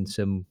sending in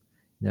some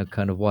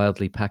kind of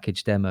wildly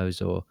packaged demos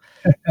or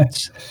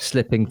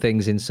slipping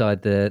things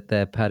inside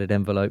their padded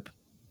envelope?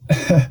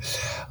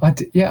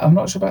 I'm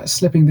not sure about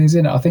slipping things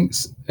in. I think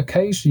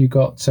occasionally you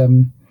got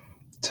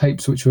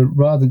tapes which were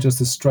rather than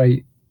just a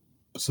straight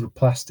sort of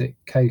plastic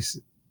case,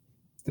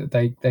 that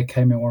they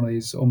came in one of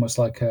these almost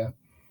like a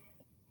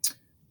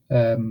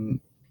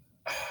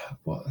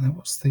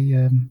what's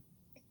the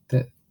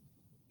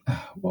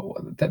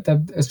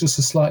it's just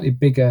a slightly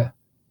bigger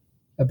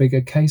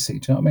casing.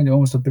 Do you know what I mean?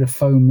 Almost a bit of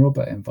foam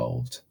rubber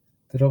involved.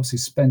 They'd obviously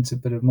spent a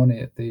bit of money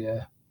at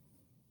the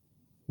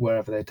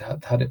wherever they'd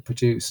had it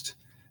produced.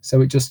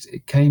 So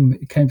it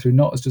came through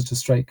not as just a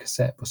straight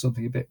cassette, but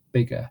something a bit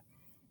bigger.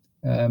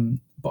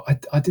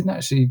 But that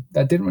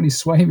didn't really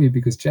sway me,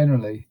 because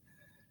generally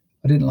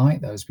I didn't like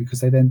those, because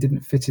they then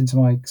didn't fit into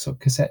my sort of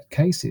cassette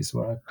cases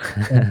where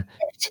I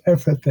kept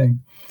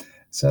everything.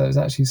 So it was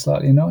actually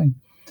slightly annoying.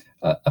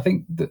 I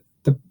think that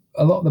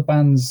a lot of the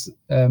bands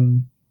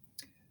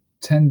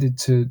tended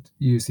to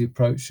use the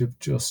approach of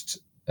just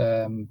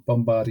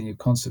bombarding you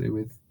constantly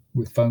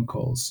with phone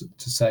calls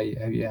to say,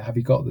 oh, yeah, have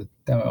you got the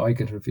demo? I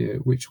could review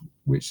it.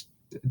 Which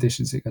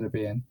edition is it going to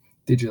be in?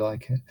 Did you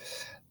like it?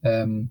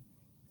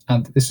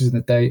 And this was in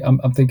the day. I'm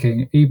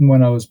thinking, even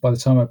when by the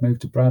time I'd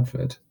moved to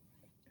Bradford,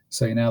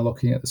 so you're now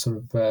looking at the sort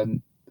of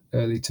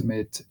early to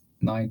mid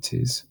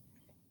 90s.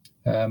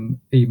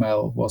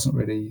 Email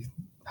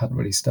hadn't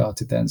really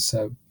started then.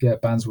 So yeah,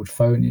 bands would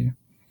phone you.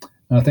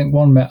 And I think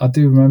I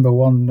do remember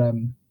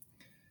one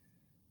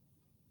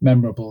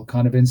memorable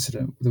kind of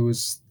incident. There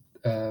was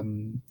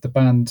the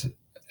band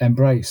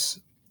Embrace,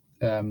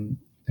 who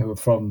were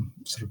from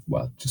sort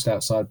of, just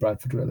outside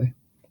Bradford really.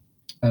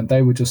 And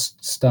they were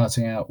just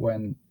starting out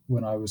when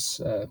I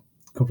was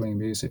covering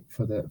music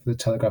for the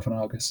Telegraph and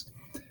Argus.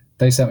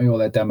 They sent me all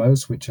their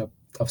demos, which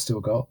I've still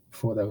got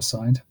before they were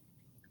signed.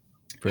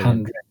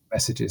 Handwritten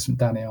messages from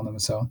Danny on them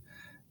and so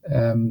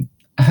on.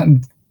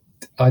 And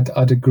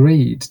I'd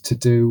agreed to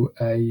do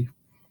a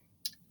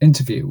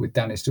interview with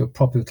Danny, to do a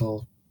proper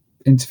little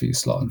interview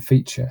slot and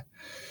feature,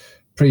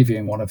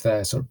 previewing one of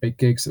their sort of big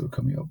gigs that were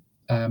coming up.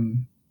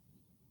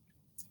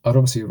 I'd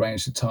obviously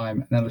arranged the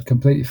time, and then I'd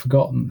completely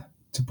forgotten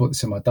to put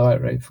this in my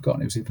diary,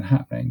 forgotten it was even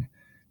happening.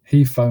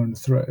 He phoned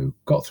through,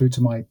 got through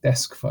to my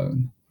desk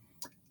phone,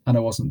 and I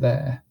wasn't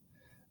there.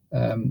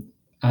 And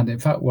in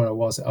fact, where I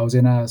was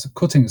in our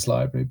cuttings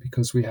library,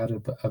 because we had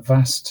a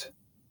vast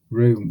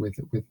room with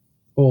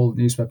all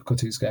newspaper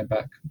cuttings going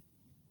back,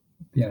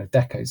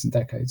 decades and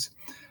decades.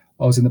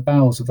 I was in the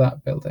bowels of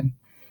that building.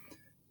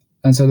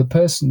 And so the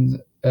person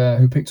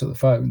who picked up the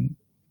phone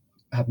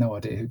had no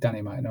idea who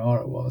Danny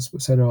McNamara was,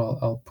 but said, "Oh,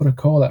 I'll put a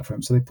call out for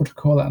him." So they put a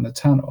call out in the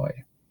tannoy.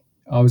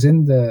 I was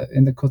in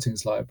the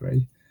cuttings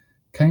library,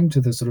 came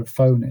to the sort of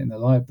phone in the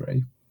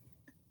library,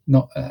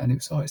 and it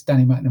was, "Oh, it's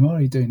Danny McNamara.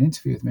 You're doing an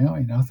interview with me,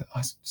 aren't you?" And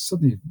I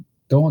suddenly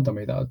dawned on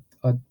me that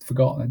I'd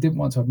forgotten. I didn't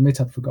want to admit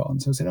I'd forgotten.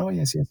 So I said, "Oh,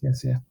 yes,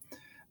 yeah."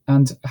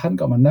 And I hadn't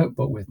got my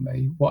notebook with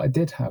me. What I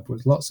did have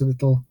was lots of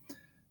little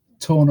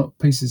torn up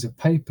pieces of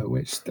paper,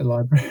 which the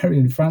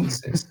librarian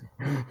Francis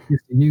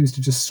used to use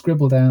to just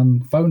scribble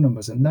down phone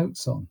numbers and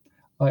notes on,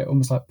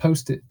 almost like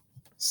post-it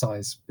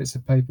size bits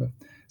of paper.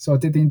 So I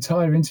did the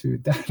entire interview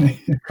with Danny.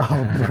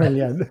 Oh,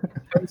 brilliant.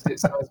 Post-it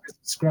size bits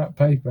of scrap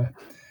paper,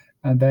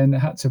 and then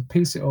had to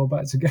piece it all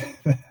back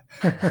together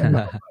and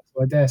back to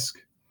my desk.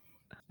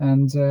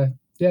 And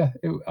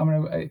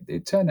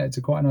it turned out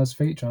to quite a nice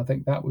feature. I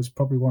think that was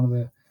probably one of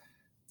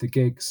the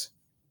gigs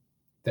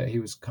that he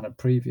was kind of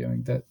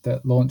previewing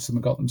that launched them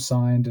and got them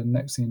signed. And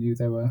next thing you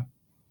knew, I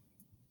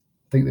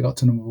think they got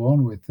to number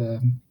one with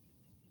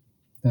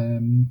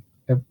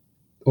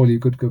All You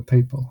Good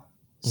People.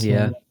 So,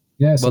 yeah.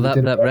 So well,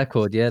 that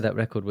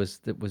record was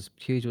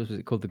huge. Was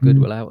it called The Good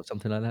Will Out or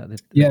something like that?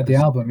 The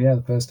album,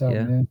 the first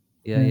album.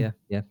 Yeah.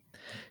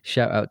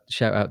 Shout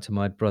out to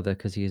my brother,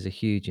 because he is a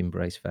huge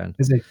Embrace fan.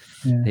 Is he?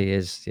 Yeah. He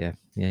is.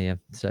 Yeah.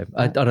 So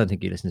I don't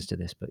think he listens to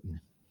this, but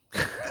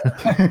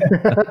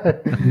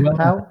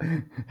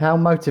How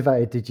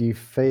motivated did you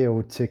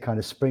feel to kind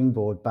of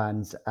springboard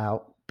bands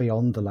out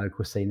beyond the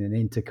local scene and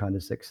into kind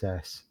of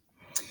success?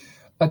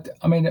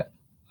 I mean,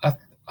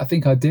 I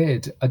think I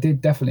did. I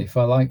did definitely. If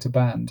I liked a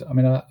band, I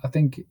mean, I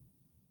think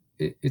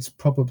it's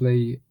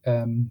probably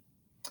a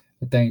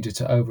danger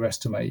to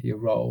overestimate your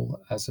role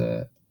as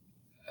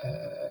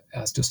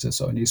just a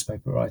sort of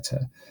newspaper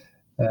writer.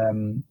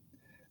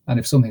 And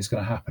if something's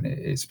going to happen,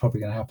 it's probably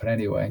going to happen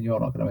anyway, and you're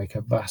not going to make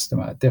a vast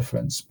amount of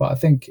difference. But I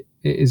think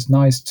it is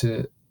nice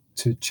to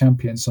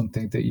champion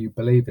something that you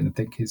believe in and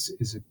think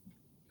is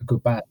a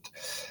good band,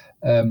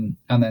 and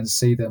then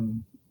see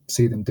them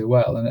do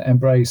well. And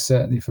Embrace,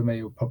 certainly for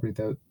me, were probably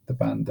the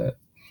band that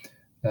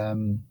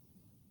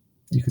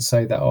you could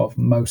say that of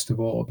most of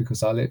all,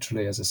 because I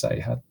literally, as I say,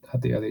 had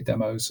the early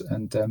demos,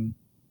 and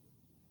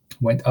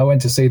I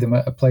went to see them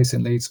at a place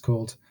in Leeds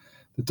called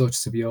the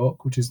Duchess of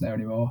York, which isn't there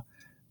anymore.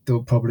 There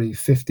were probably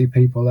 50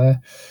 people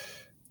there,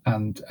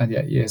 and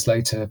yet years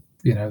later,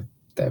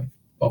 they've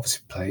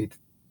obviously played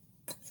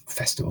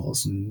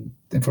festivals and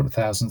in front of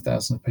thousands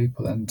of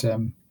people, and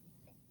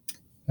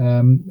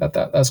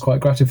that's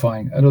quite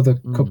gratifying. Another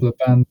couple of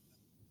bands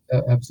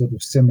have sort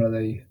of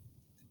similarly,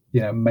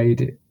 made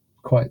it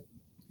quite,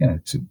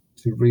 to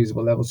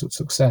reasonable levels of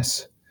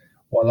success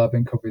while I've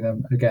been covering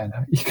them. Again,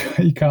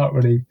 you can't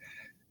really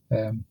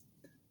um,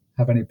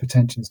 have any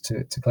pretensions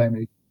to claim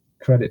any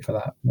credit for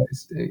that. But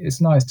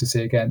it's nice to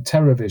see again.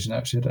 Terrorvision,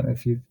 actually, I don't know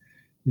if you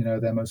know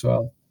them as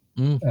well.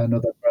 Mm.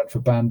 Another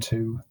Bradford band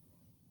who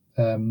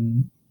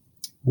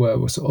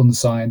were sort of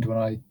unsigned when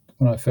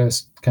I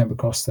first came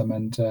across them,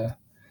 and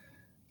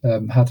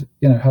had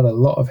a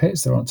lot of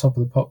hits. They're on Top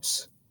of the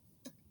Pops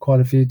quite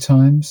a few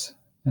times,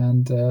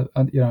 and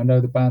I know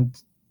the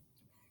band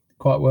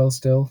quite well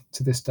still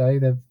to this day.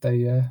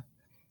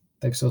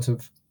 They've sort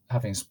of,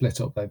 having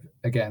split up,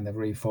 they've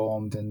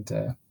reformed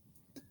and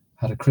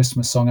had a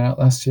Christmas song out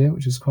last year,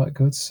 which was quite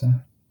good. So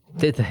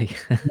Did they?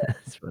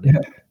 That's funny. yeah,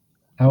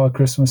 our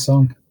Christmas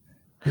song.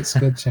 It's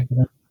good. Check it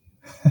out.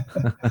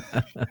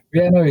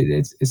 Yeah, no,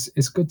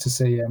 it's good to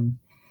see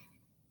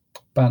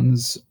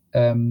bands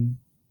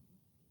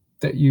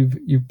that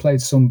you've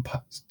played some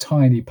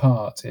tiny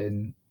part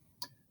in,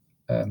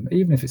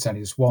 even if it's only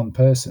just one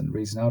person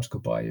reads an article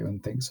by you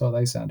and thinks, oh,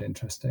 they sound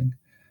interesting.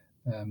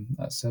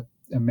 That's a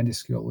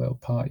minuscule little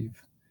part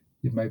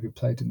you've maybe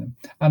played in them.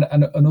 And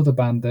another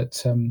band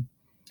that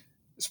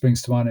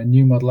springs to mind, a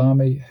New Model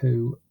Army,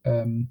 who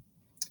are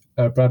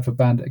a Bradford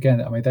band.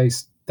 Again, I mean,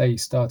 they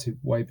started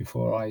way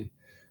before I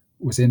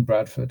was in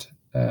Bradford,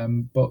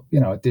 but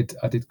I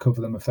did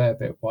cover them a fair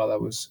bit while I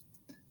was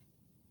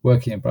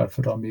working in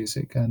Bradford on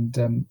music,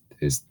 and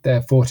it's their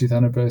 40th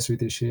anniversary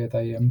this year.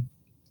 They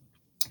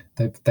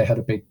had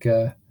a big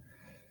sort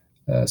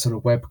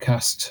of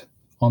webcast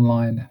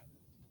online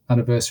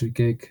anniversary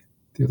gig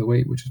the other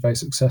week, which was very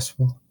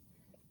successful.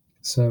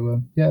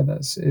 So yeah,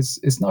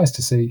 it's nice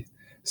to see.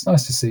 It's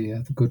nice to see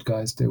the good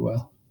guys do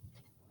well.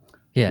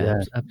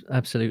 Yeah,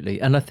 absolutely.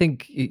 And I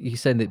think you're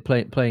saying that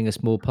playing a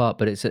small part,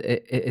 but it's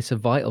a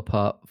vital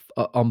part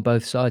on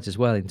both sides as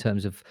well, in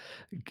terms of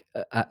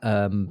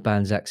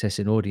bands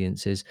accessing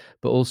audiences,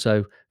 but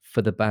also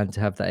for the band to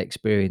have that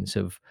experience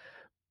of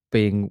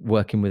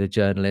working with a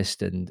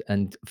journalist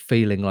and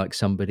feeling like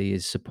somebody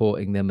is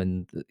supporting them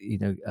and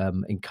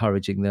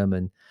encouraging them.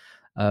 And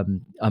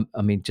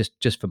I mean,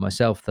 just for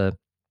myself,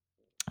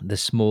 the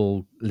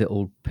small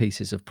little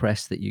pieces of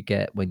press that you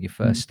get when you're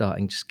first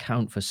starting just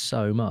count for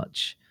so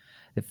much.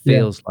 It Yeah.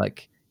 feels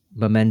like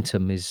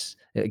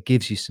it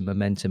gives you some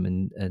momentum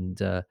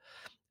and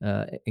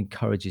it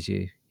encourages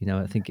you.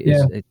 I think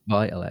it's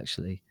vital,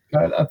 actually.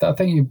 I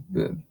think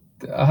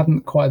I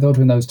hadn't quite thought of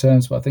it in those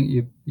terms, but I think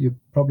you're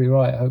probably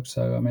right. I hope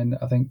so. I mean,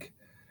 I think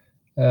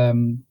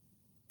the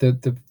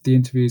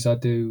interviews I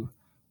do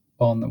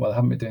I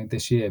haven't been doing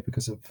this year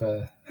because of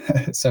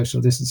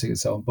social distancing and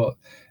so on, but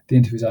the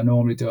interviews I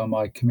normally do on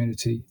my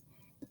community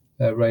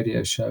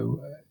radio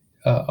show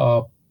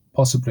are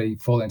possibly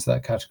fall into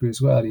that category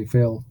as well. You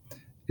feel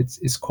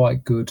it's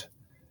quite good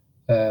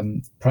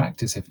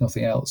practice, if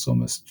nothing else,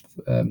 almost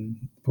for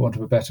want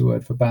of a better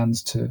word, for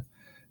bands to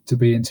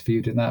be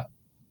interviewed in a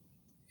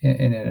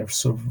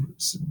sort of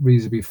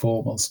reasonably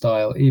formal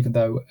style, even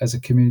though as a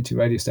community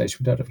radio station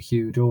we don't have a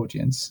huge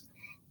audience.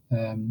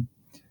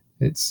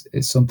 It's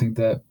something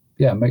that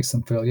makes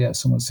them feel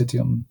someone's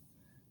sitting on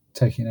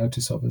taking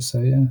notice of us. So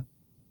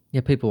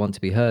yeah, people want to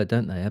be heard,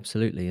 don't they?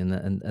 Absolutely, and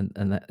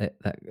that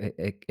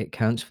it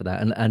counts for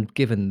that. And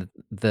given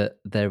that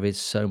there is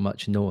so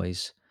much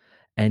noise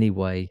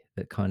anyway,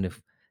 that kind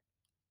of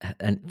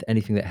and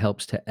anything that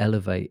helps to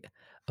elevate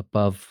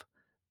above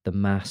the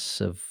mass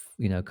of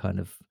kind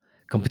of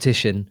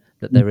competition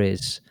that there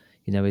is,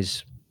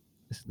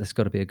 that's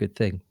got to be a good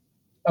thing.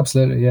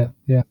 Absolutely,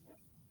 yeah.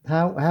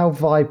 How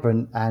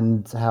vibrant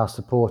and how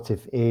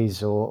supportive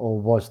is or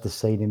was the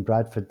scene in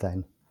Bradford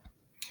then?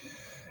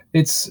 I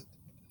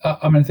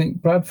mean, I think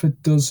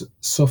Bradford does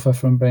suffer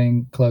from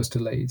being close to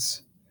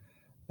Leeds.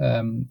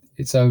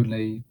 It's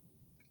only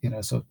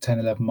sort of 10,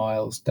 11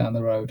 miles down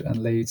the road,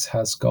 and Leeds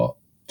has got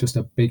just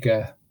a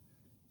bigger,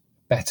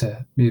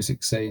 better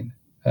music scene.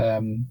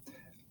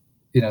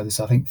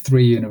 There's I think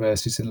 3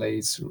 universities in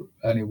Leeds,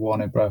 only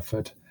 1 in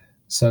Bradford.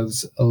 So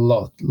there's a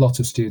lot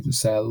of students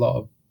there. A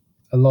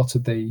lot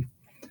of the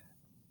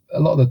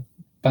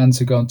bands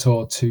who go on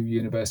tour to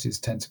universities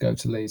tend to go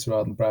to Leeds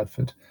rather than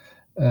Bradford,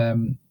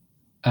 and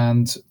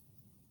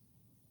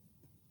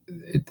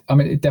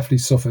it definitely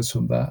suffers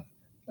from that.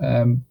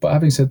 But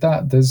having said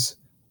that, there's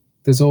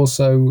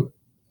also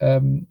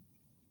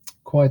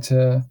quite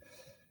a,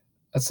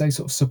 I'd say,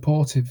 sort of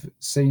supportive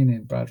scene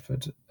in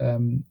Bradford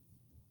among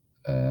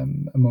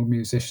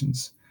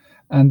musicians.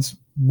 And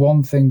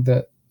one thing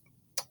that,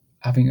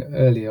 having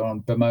earlier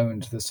on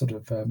bemoaned the sort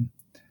of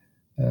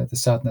the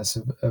sadness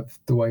of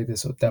the way the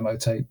sort of demo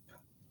tape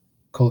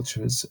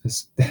culture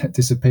has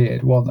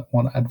disappeared,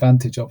 one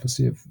advantage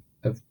obviously of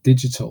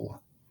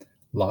digital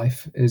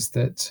life is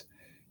that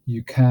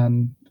you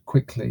can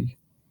quickly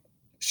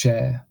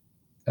share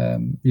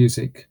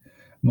music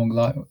among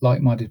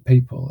like-minded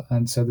people,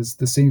 and so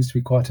there seems to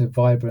be quite a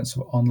vibrant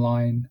sort of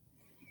online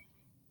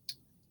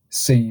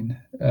scene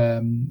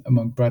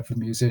among Bradford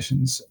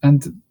musicians.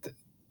 And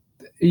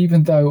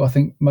even though I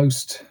think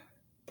most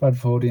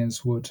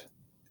Bradfordians would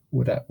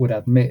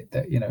admit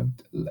that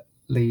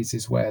Leeds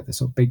is where the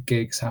sort of big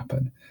gigs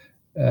happen,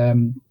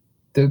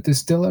 there's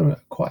still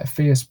quite a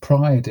fierce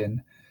pride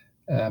in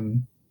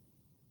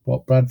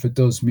what Bradford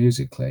does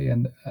musically,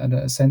 and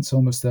a sense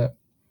almost that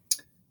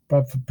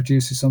Bradford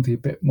produces something a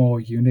bit more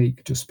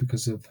unique just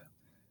because of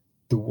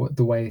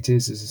the way it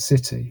is as a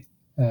city.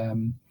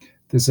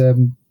 There's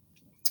an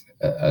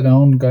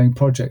ongoing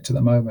project at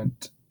the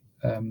moment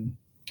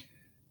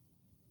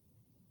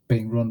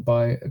being run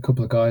by a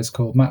couple of guys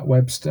called Matt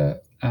Webster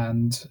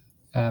and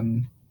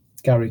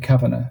Gary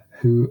Kavanagh,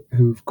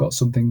 who've got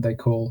something they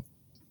call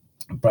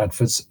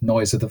Bradford's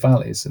Noise of the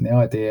Valleys. And the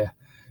idea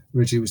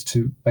originally was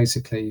to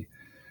basically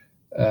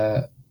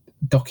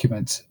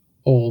document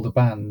all the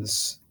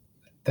bands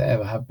that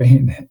ever have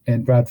been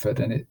in Bradford.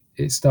 And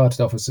it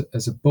started off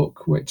as a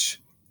book,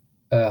 which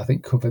I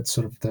think covered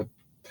sort of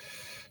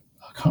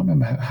I can't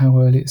remember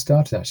how early it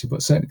started actually,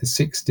 but certainly the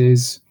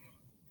 60s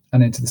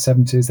and into the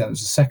 70s. Then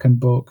there's a second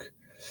book,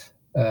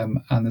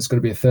 and there's going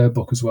to be a third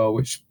book as well,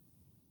 which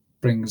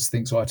brings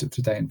things right up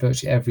to date. And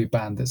virtually every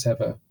band that's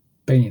ever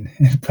been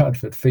in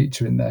Bradford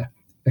feature in there.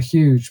 A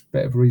huge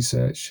bit of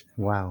research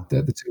Wow.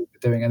 that the two are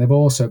doing. And they've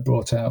also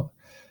brought out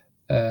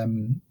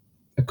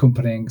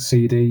accompanying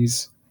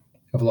CDs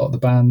of a lot of the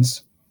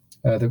bands.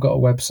 They've got a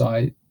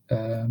website,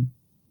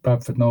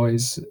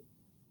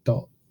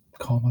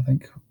 bradfordnoise.com, I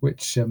think,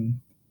 which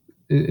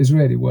is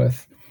really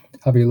worth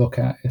having a look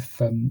at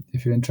if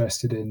you're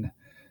interested in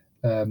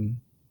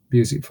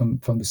music from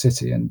the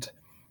city. And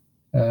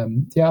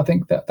I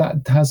think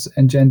that has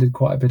engendered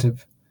quite a bit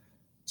of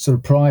sort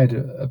of pride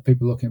of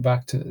people looking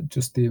back to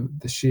just the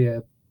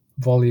sheer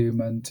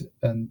volume and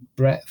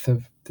breadth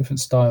of different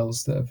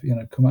styles that have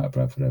come out of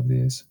Bradford over the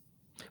years.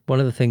 One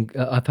of the things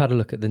I've had a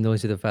look at the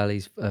Noise of the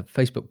Valleys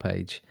Facebook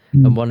page,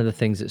 and one of the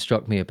things that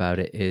struck me about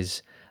it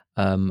is,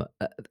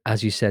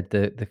 as you said,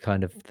 the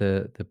kind of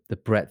the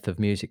breadth of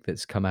music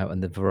that's come out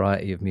and the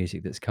variety of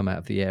music that's come out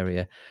of the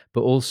area,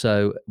 but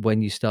also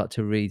when you start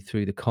to read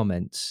through the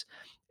comments,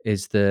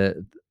 is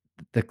the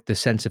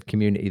sense of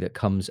community that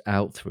comes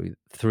out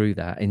through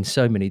that in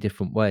so many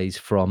different ways.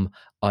 From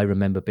I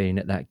remember being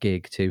at that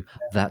gig to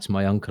that's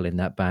my uncle in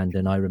that band,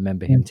 and I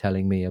remember him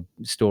telling me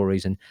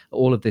stories, and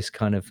all of this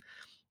kind of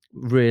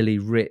really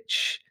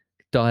rich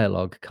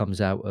dialogue comes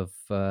out of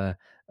a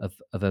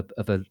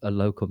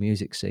local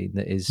music scene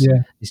that is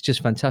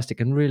just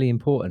fantastic and really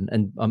important.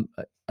 And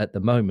at the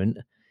moment,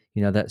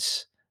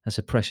 that's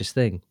a precious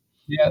thing.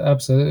 Yeah,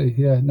 absolutely.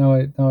 Yeah,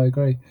 no, I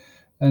agree.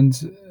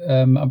 And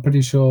I'm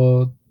pretty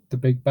sure the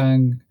Big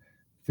Bang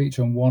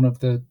feature on one of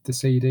the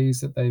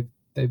CDs that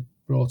they've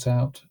brought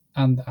out,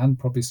 and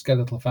probably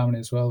Skeletal Family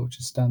as well, which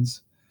is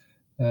Stan's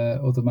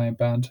other main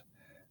band.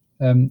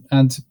 And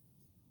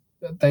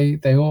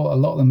they all, a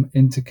lot of them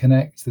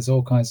interconnect. There's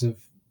all kinds of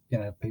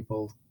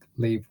people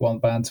leave one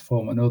band to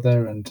form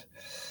another, and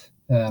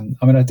I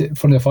mean, I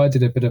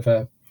did a bit of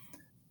a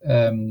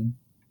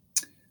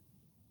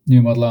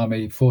New Model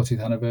Army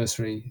 40th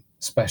anniversary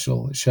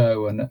special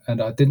show, and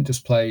I didn't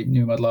just play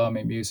New Model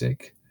Army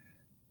music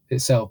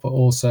itself, but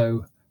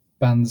also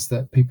bands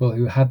that people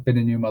who had been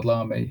in New Model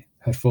Army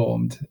had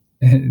formed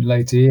in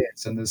later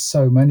years. And there's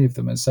so many of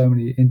them and so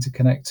many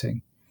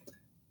interconnecting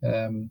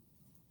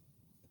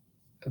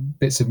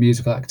bits of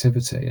musical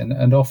activity,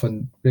 and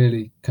often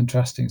really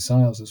contrasting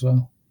styles as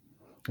well.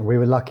 We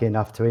were lucky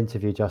enough to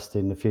interview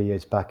Justin a few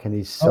years back, and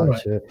he's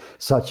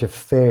such a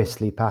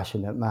fiercely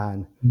passionate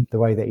man. The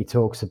way that he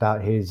talks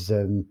about his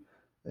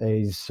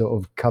sort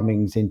of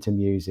comings into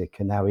music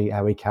and how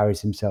he carries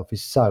himself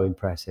is so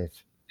impressive.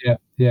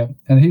 Yeah,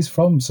 and he's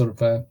from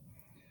sort of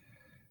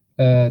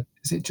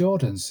is it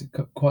Jordan's?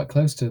 Quite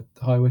close to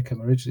High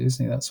Wycombe originally,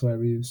 isn't he? That's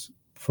where he was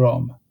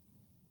from,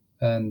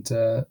 and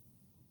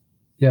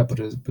but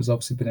has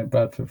obviously been in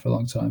Bradford for a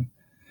long time.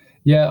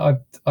 Yeah,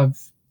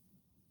 I've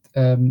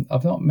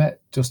not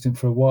met Justin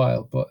for a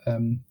while, but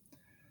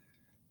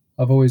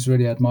I've always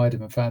really admired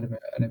him and found him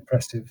an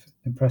impressive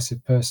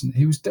person.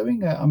 He was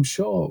doing, I'm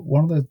sure,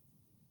 one of the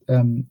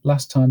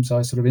last times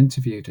I sort of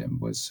interviewed him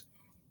was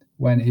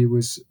when he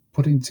was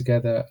putting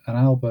together an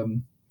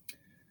album,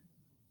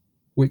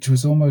 which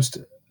was almost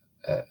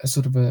a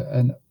sort of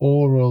an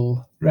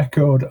oral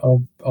record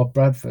of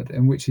Bradford,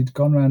 in which he'd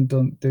gone around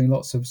doing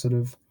lots of sort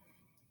of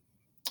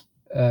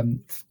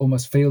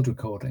almost field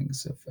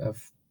recordings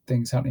of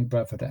things happening in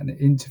Bradford and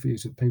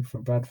interviews with people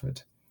from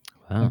Bradford.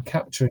 Wow. And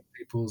capturing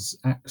people's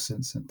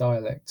accents and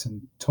dialects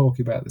and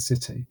talking about the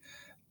city.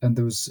 And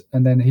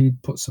then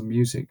he'd put some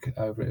music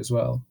over it as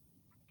well.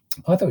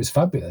 I thought it was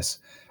fabulous.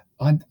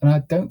 And I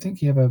don't think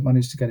he ever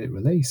managed to get it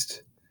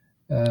released.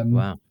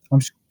 Wow. I'm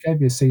sure he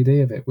gave you a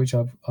CD of it, which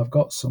I've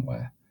got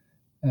somewhere.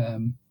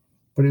 But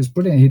it was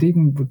brilliant.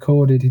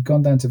 He'd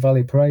gone down to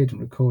Valley Parade and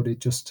recorded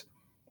just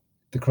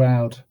the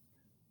crowd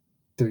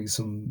doing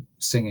some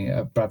singing at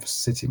a Bradford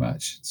City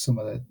match, some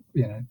of the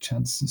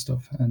chants and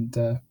stuff.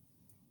 And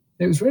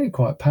it was really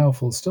quite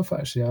powerful stuff,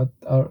 actually.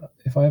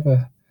 If I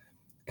ever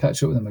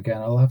catch up with him again,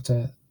 I'll have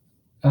to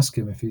ask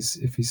him if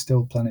he's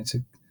still planning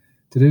to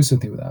do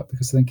something with that,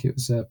 because I think it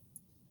was a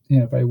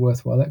very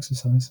worthwhile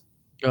exercise.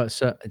 Oh,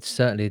 it's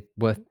certainly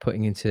worth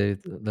putting into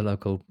the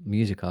local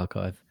music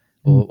archive.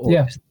 or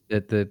Yeah. just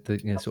the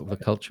sort of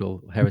the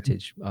cultural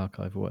heritage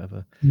archive or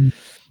whatever Mm.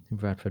 in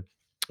Bradford.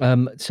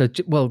 So,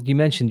 well, you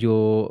mentioned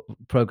your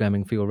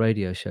programming for your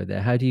radio show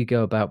there. How do you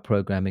go about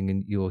programming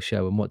in your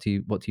show, and what do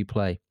you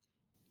play?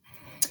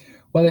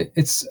 Well,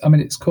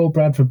 it's called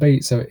Bradford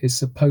Beat, so it's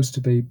supposed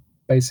to be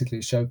basically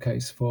a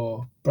showcase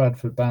for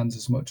Bradford bands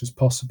as much as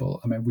possible.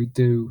 I mean, we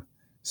do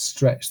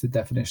stretch the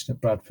definition of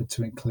Bradford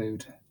to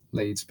include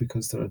Leeds,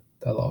 because there are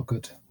a lot of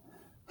good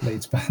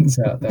Leeds bands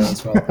out there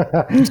as well.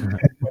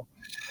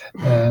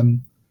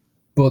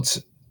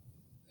 But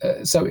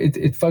so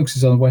it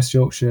focuses on West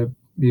Yorkshire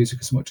music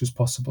as much as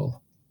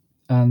possible,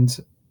 and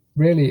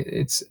really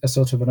it's a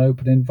sort of an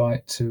open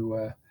invite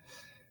to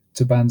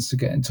bands to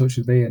get in touch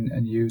with me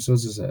and use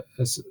us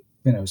as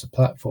a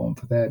platform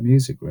for their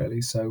music,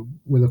 really. So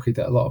we're lucky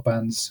that a lot of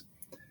bands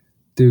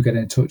do get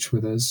in touch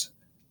with us,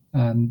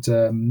 and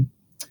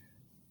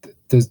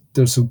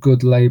there's some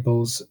good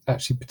labels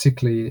actually,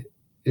 particularly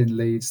in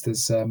Leeds.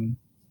 There's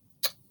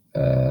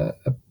a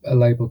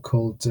label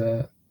called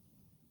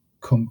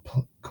Come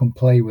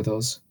Play With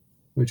Us,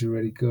 which are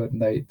really good,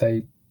 and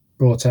they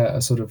brought out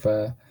a sort of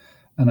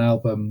an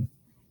album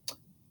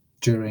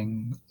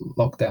during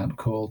lockdown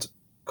called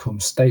Come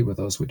Stay With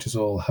Us, which is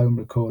all home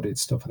recorded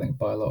stuff, I think,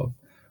 by a lot of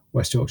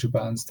West Yorkshire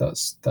bands.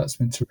 That's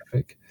been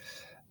terrific.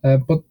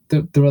 But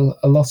there are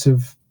a lot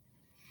of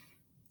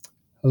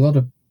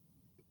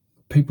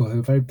people who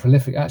are very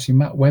prolific. Actually,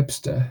 Matt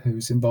Webster,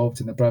 who's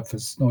involved in the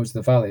Bradford's Noise of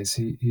the Valleys,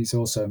 he's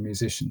also a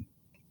musician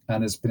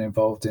and has been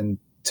involved in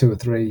 2 or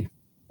 3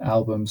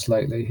 albums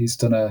lately. He's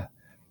done a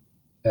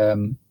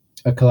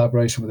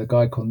collaboration with a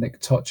guy called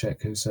Nick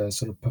Tocek, who's a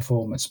sort of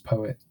performance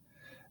poet,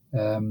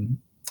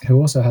 who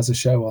also has a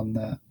show on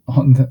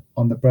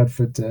the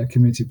Bradford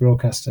Community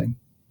Broadcasting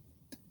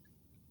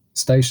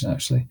station,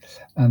 actually.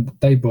 And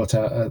they brought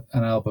out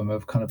an album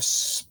of kind of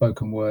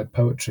spoken word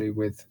poetry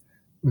with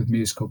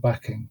musical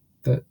backing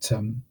that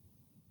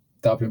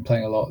I've been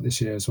playing a lot this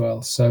year as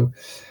well. So,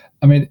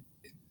 I mean,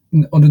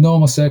 under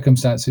normal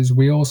circumstances,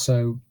 we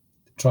also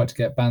try to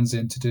get bands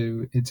in to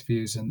do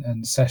interviews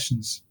and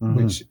sessions,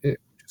 which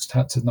it just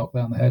had to knock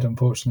down the head,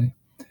 unfortunately,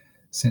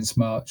 since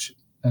March.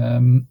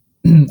 And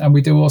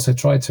we do also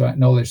try to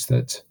acknowledge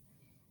that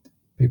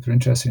people are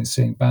interested in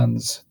seeing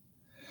bands,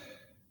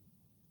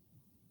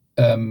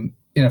 from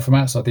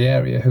outside the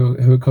area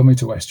who are coming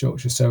to West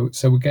Yorkshire.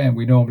 So again,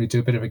 we normally do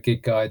a bit of a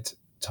gig guide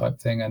type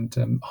thing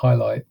and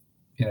highlight,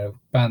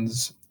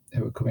 bands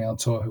who are coming on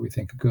tour who we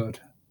think are good.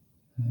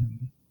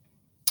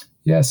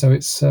 So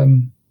it's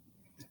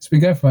been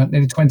going for about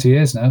nearly 20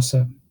 years now.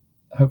 So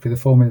hopefully the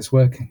formula is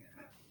working.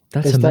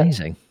 That's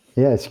amazing.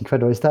 Yeah, it's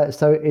incredible.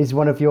 Is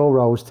one of your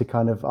roles to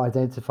kind of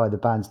identify the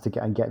bands to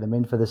get them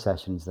in for the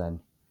sessions then?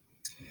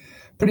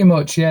 Pretty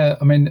much, yeah.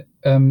 I mean,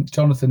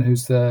 Jonathan,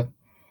 who's the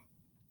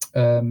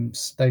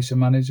station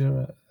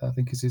manager, I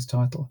think is his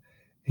title,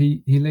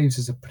 he leaves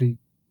us pretty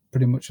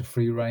much a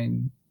free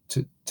rein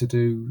to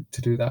do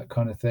that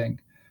kind of thing.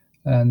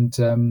 And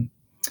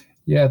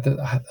like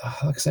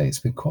I say, it's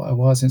been quite a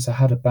while since I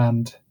had a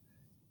band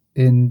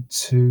in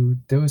to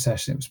do a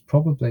session. It was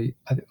probably,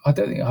 I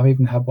don't think I've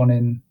even had one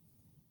in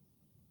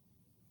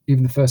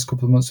even the first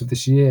couple of months of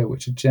this year,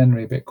 which are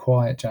generally a bit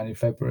quiet, January,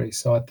 February.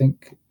 So I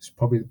think it's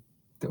probably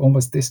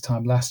almost this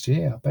time last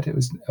year. I bet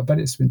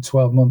it's been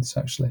 12 months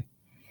actually.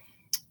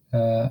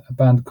 A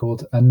band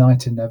called A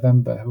Night in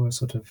November, who are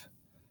sort of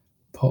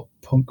pop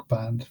punk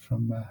band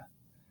from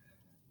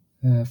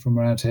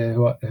around here,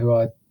 who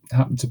I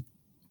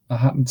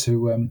happened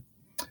to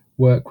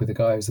work with, a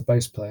guy who's the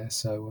bass player.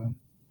 So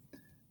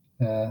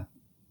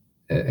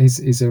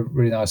he's a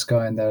really nice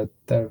guy, and they're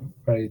a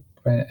very,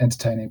 very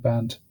entertaining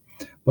band.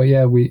 But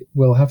yeah, we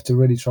will have to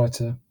really try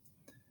to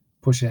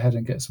push ahead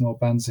and get some more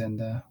bands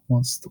in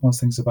once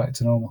things are back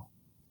to normal.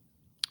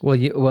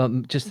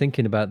 Well, just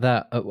thinking about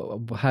that,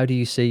 how do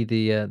you see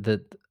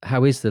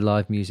how is the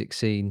live music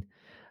scene?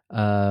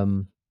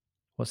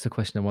 What's the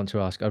question I want to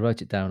ask? I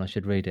wrote it down. I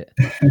should read it.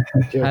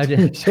 How do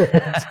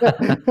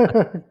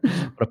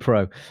what a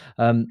pro?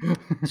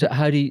 So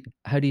how do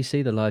you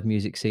see the live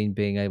music scene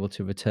being able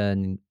to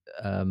return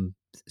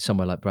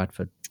somewhere like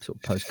Bradford, sort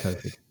of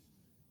post-COVID?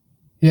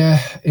 Yeah,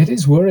 it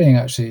is worrying,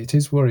 actually. It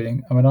is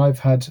worrying. I mean, I've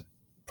had,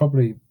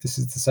 probably this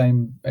is the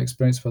same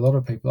experience for a lot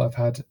of people. I've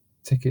had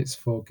tickets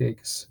for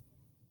gigs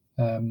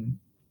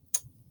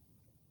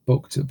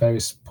booked at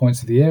various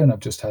points of the year, and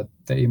I've just had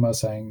the email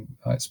saying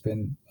I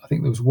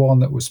think there was one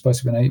that was supposed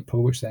to be in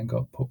April, which then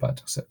got put back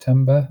to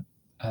September.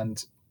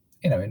 And,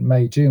 in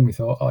May, June, we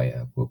thought, oh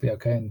yeah, we'll be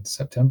okay in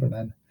September. And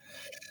then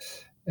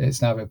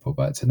it's now been put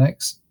back to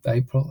next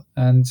April.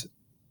 And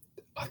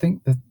I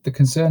think that the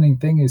concerning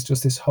thing is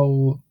just this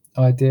whole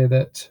idea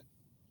that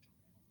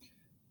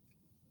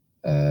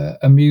a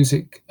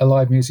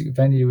live music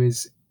venue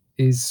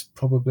is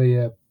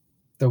probably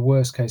the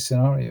worst case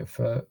scenario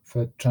for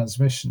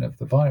transmission of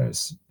the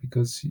virus,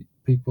 because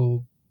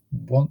people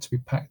want to be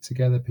packed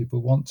together.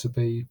 People want to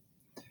be,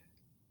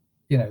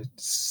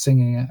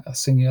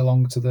 singing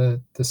along to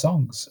the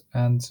songs.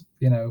 And,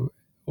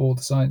 all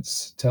the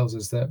science tells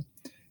us that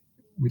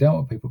We don't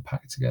want people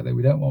packed together.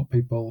 We don't want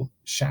people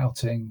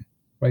shouting,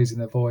 raising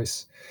their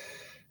voice,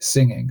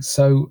 singing.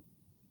 So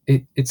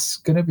it's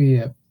going to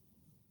be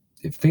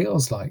it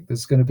feels like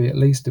there's going to be at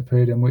least a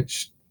period in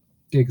which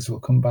gigs will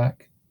come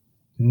back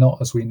not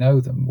as we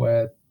know them,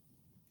 where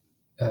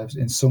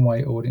in some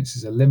way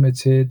audiences are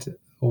limited,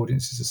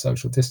 audiences are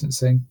social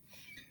distancing.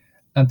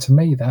 And to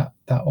me, that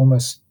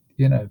almost,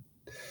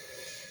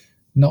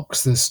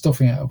 knocks the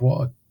stuffing out of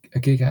what a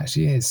gig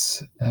actually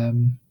is.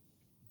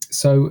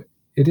 So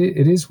it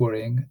is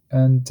worrying,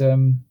 and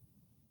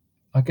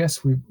I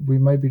guess we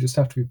maybe just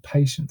have to be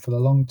patient for the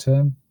long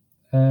term.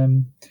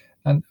 And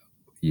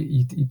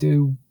you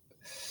do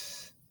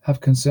have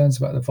concerns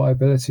about the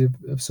viability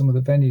of some of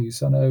the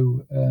venues. I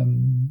know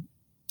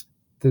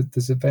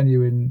there's a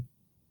venue in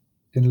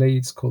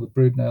Leeds called the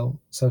Broodnail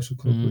Social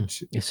Club,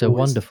 which it's a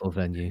wonderful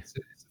venue. It's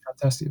a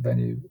fantastic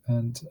venue,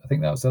 and I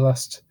think that was the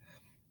last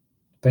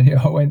venue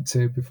I went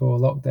to before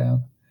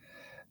lockdown.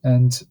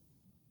 And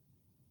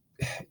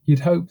you'd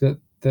hope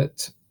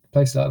that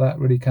places like that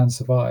really can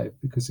survive,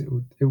 because it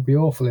would be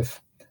awful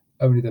if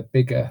only the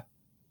bigger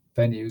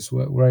venues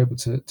were able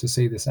to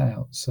see this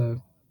out. So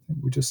I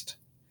think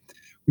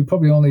we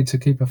probably all need to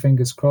keep our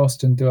fingers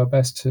crossed and do our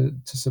best to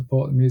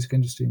support the music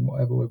industry in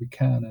whatever way we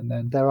can. And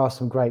then there are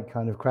some great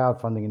kind of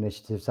crowdfunding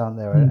initiatives, aren't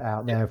there,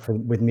 out there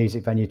with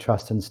Music Venue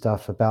Trust and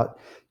stuff, about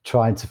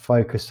trying to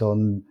focus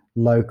on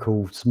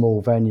local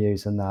small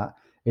venues and that.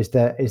 Is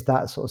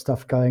that sort of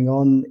stuff going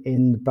on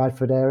in the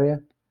Bradford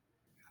area?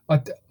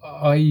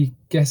 I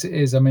guess it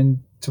is. I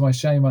mean, to my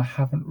shame, I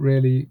haven't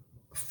really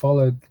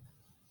followed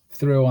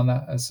through on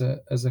that as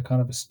a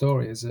kind of a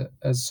story.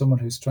 As someone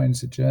who's trained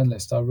as a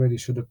journalist, I really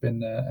should have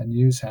been a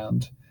news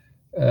hound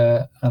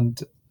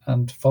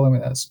and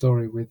following that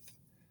story with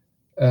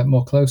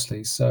more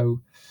closely.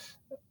 So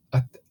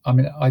I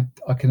mean,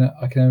 I can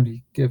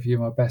only give you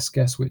my best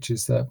guess, which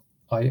is that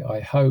I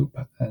hope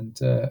and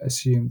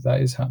assume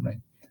that is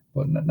happening.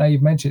 But now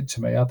you've mentioned it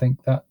to me, I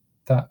think that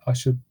I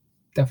should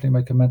definitely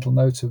make a mental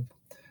note of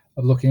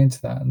looking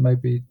into that, and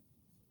maybe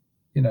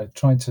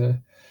trying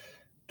to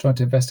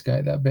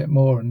investigate that a bit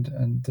more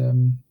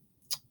and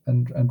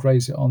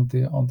raise it on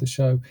the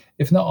show.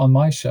 If not on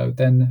my show,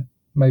 then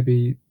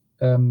maybe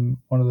one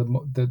of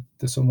the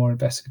some more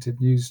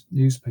investigative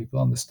news people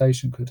on the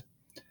station could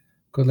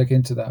look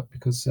into that,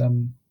 because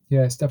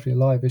it's definitely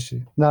a live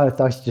issue. No,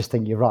 I just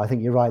think you're right. I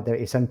think you're right that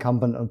it's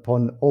incumbent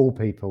upon all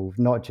people,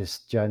 not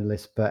just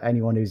journalists, but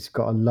anyone who's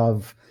got a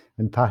love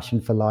and passion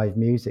for live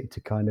music,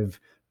 to kind of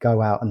go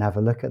out and have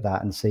a look at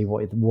that and see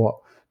what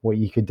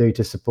you could do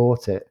to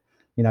support it.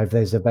 If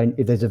there's a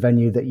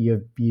venue that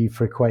you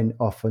frequent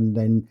often,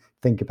 then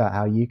think about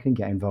how you can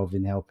get involved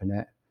in helping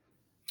it.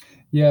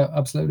 Yeah,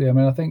 absolutely. I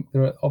mean, I think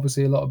there are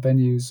obviously a lot of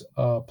venues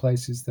are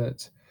places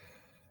that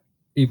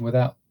even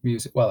without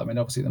music, well, I mean,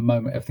 obviously at the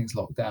moment everything's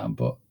locked down,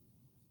 but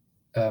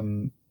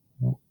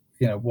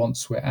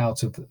once we're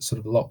out of sort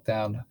of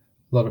lockdown, a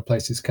lot of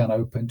places can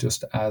open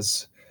just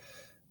as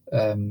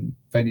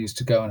venues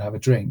to go and have a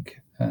drink.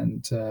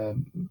 And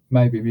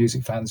maybe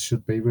music fans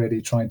should be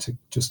really trying to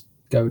just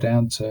go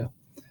down to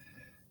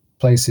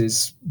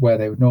places where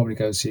they would normally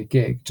go see a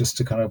gig, just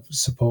to kind of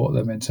support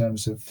them in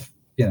terms of,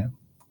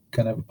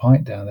 kind of a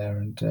pint down there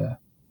and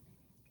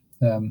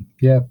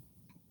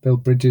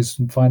build bridges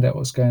and find out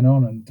what's going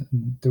on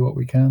and do what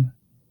we can.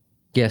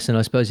 Yes, and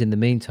I suppose in the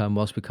meantime,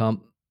 whilst we can't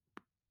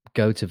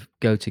go to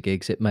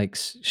gigs, it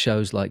makes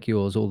shows like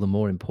yours all the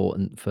more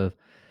important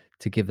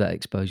to give that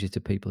exposure to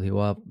people who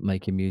are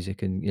making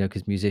music, and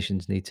because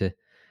musicians need to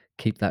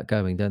keep that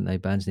going, don't they?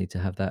 Bands need to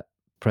have that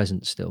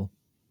presence still.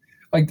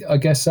 I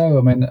guess so.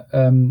 I mean,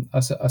 I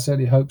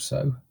certainly hope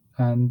so,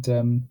 and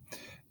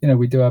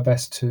we do our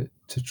best to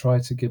try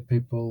to give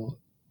people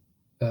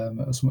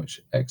as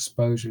much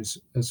exposure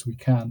as we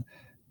can.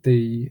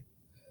 The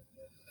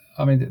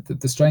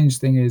strange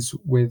thing is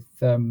with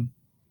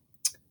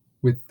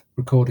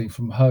recording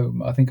from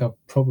home, I think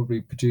I've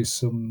probably produced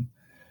some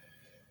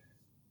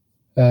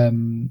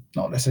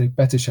not necessarily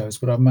better shows,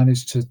 but I've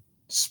managed to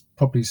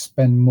probably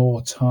spend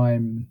more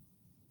time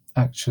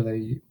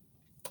actually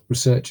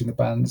researching the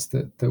bands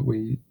that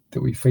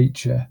we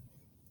feature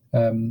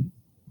than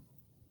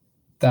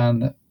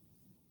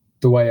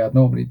the way I'd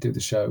normally do the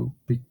show,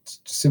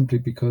 simply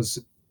because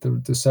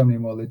there's so many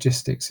more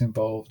logistics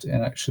involved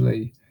in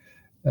actually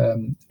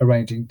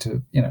arranging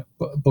to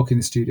booking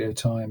the studio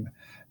time,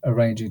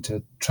 arranging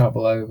to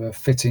travel over,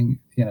 fitting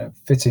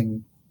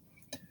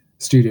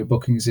studio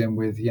bookings in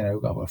with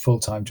I've got a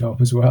full-time job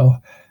as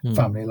well,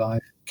 family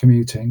life,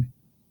 commuting,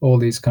 all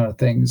these kind of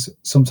things.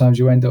 Sometimes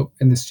you end up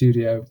in the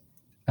studio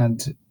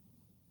and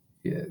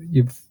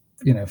you've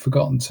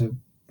forgotten to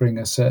bring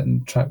a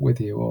certain track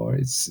with you, or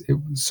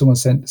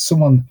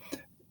someone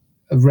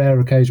a rare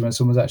occasion when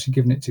someone's actually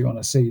given it to you on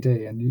a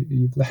CD and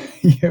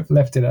you've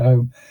left it at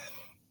home.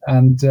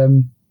 And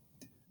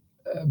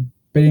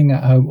being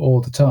at home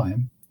all the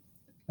time,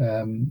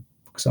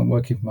 because I'm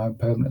working from home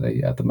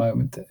permanently at the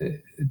moment,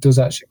 it does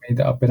actually mean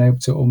that I've been able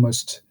to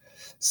almost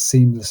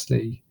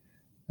seamlessly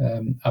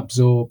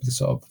absorb the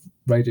sort of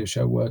radio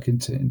show work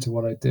into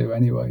what I do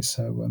anyway.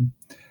 So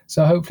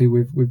hopefully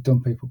we've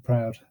done people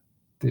proud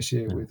this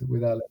year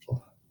with our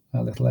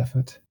little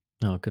effort.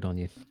 Oh, good on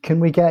you. Can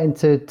we get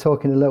into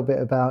talking a little bit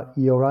about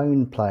your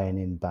own playing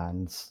in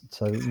bands?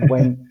 So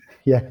when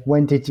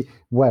did you?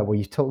 Well,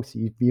 you talked.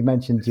 You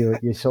mentioned your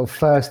sort of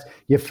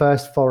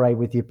first foray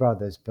with your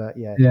brothers, but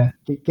Yeah.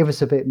 Give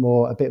us a bit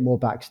more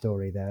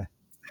backstory there.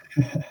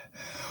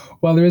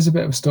 Well, there is a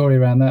bit of a story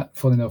around that,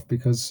 fun enough,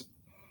 because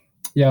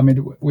I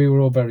mean, we were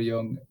all very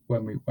young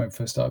when we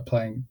first started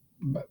playing.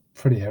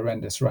 Pretty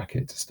horrendous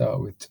racket to start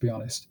with, to be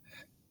honest.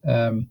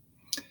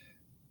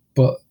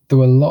 But there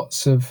were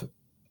lots of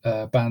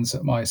bands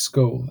at my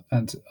school,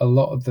 and a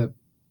lot of the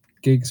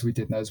gigs we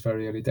did in those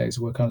very early days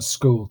were kind of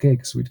school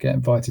gigs. We'd get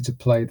invited to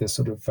play the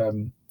sort of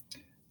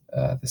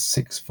the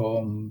sixth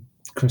form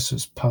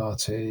Christmas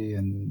party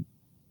and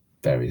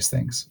various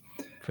things.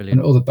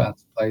 Brilliant. And other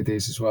bands played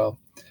these as well.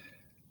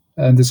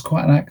 And there's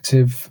quite an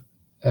active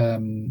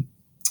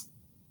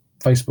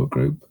Facebook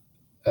group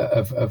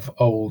of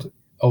old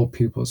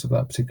pupils of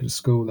that particular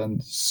school,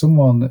 and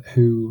someone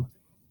who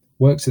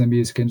works in the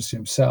music industry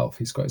himself.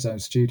 He's got his own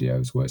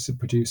studios, works as a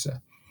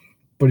producer,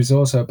 but he's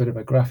also a bit of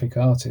a graphic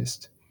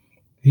artist.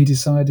 He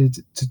decided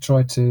to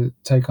try to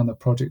take on the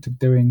project of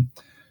doing,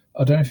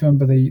 I don't know if you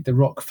remember the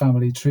Rock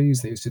Family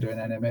Trees they used to do in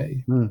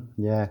NME.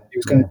 Yeah. He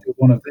was going to do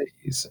one of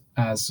these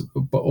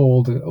but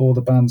all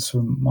the bands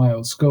from my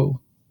old school,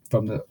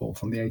 from the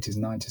 80s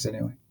and 90s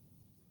anyway.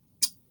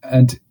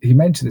 And he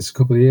mentioned this a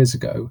couple of years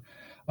ago.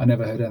 I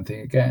never heard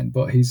anything again,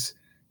 but he's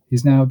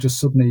now just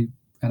suddenly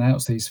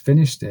announced that he's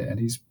finished it, and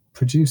he's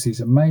produced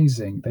these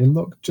amazing. They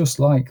look just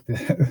like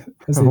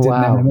as they did in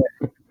NME,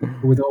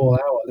 with all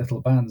our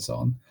little bands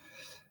on.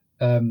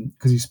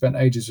 Because he spent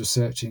ages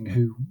researching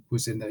who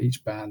was in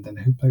each band and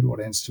who played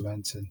what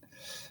instrument,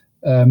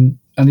 and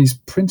he's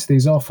printed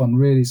these off on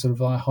really sort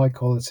of like high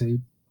quality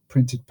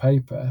printed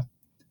paper,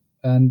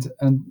 and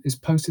is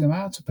posting them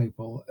out to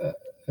people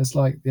as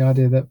like the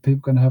idea that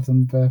people can have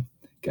them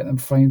get them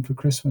framed for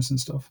Christmas and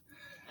stuff.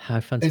 How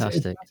fantastic!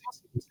 It's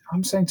fantastic.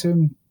 I'm saying to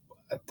him,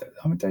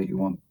 I mean, don't you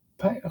want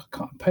pay? I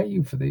can't pay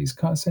you for these.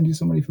 Can't send you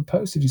somebody for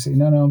postage. You say,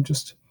 no, I'm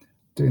just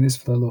doing this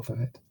for the love of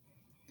it.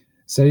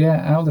 So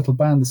our little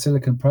band, the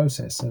Silicon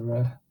Process,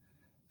 are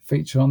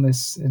feature in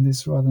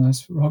this rather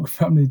nice Rock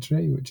Family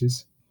Tree, which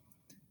is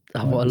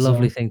what a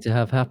lovely thing to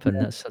have happen.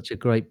 That's such a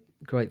great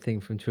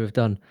thing for him to have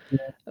done.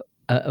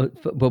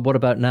 But what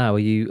about now?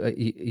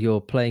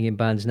 You're playing in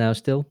bands now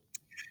still?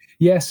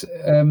 Yes.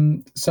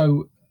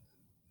 So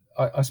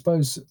I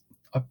suppose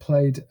I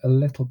played a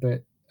little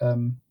bit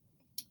when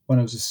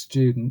I was a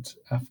student.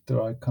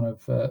 After I kind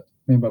of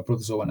me and my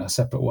brothers all went our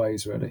separate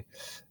ways. Really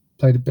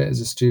played a bit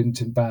as a student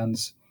in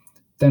bands.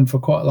 Then for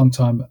quite a long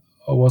time,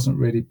 I wasn't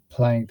really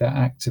playing that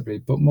actively.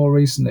 But more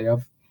recently,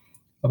 I've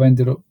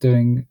ended up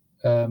doing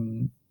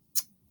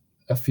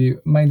a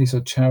few mainly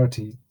sort of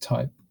charity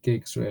type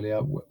gigs. Really,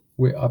 a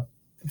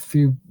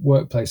few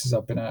workplaces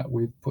I've been at,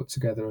 we've put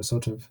together a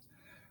sort of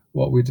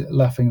what we'd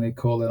laughingly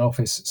call an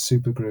office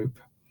supergroup,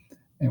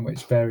 in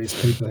which various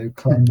people who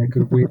claim they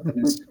could wield an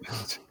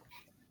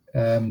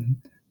instrument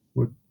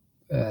would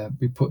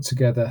be put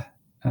together,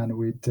 and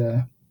we'd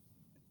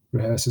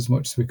rehearse as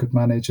much as we could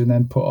manage, and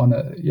then put on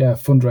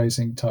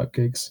fundraising type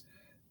gigs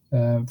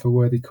for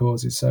worthy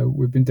causes. So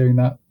we've been doing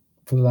that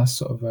for the last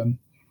sort of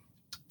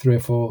 3 or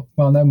 4,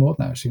 well, no more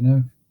than that, actually,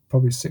 no,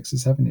 probably 6 or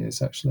 7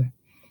 years actually,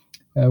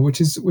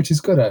 which is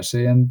good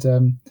actually.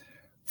 And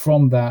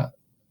from that,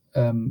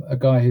 a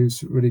guy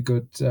who's really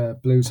good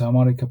blues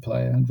harmonica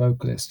player and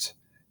vocalist,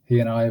 he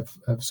and I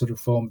have sort of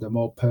formed a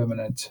more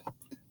permanent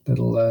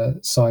little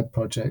side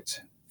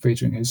project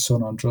featuring his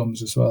son on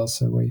drums as well.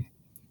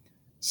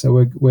 So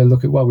we're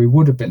looking. Well, we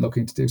would have been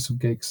looking to do some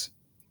gigs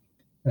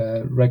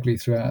regularly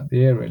throughout the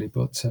year, really,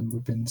 but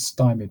we've been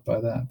stymied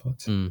by that.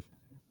 But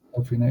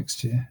hopefully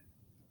next year.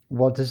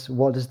 What does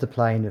the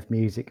playing of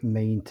music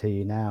mean to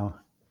you now?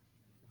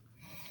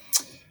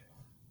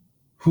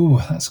 Ooh,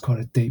 that's quite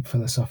a deep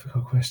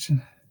philosophical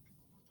question.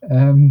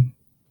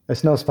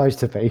 It's not supposed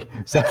to be.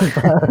 So.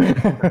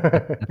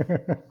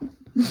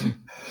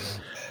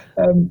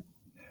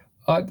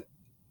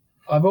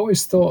 I've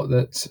always thought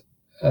that.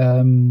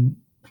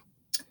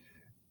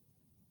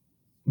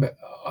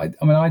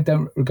 I mean, I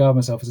don't regard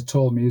myself as at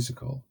all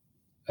musical,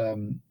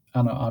 and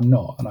I'm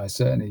not, and I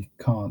certainly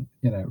can't,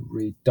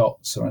 read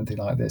dots or anything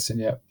like this. And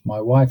yet,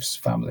 my wife's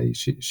family,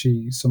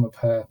 some of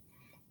her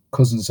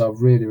cousins are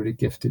really, really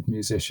gifted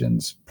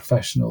musicians,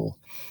 professional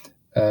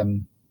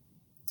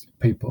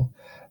people,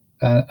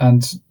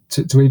 and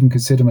to even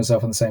consider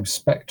myself on the same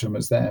spectrum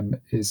as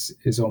them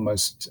is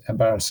almost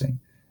embarrassing.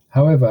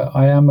 However,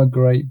 I am a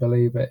great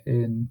believer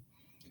in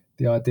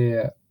the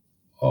idea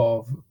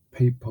of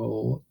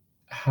people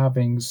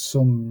having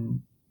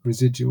some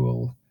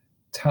residual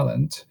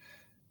talent,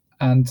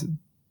 and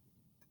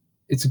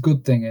it's a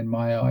good thing in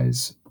my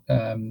eyes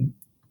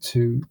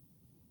to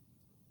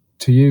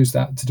use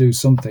that to do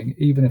something,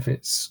 even if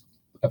it's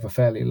of a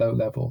fairly low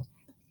level,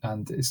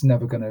 and it's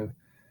never going to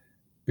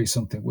be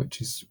something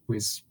which is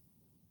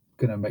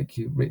going to make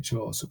you rich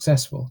or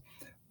successful,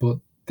 but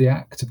the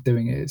act of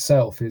doing it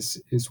itself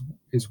is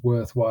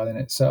worthwhile in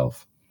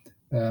itself.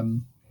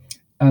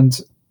 And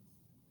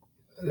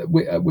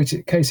which,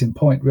 case in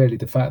point, really,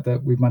 the fact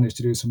that we've managed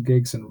to do some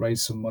gigs and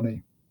raise some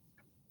money,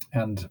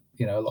 and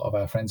a lot of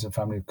our friends and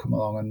family have come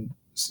along and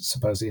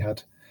supposedly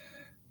had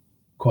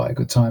quite a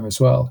good time as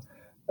well.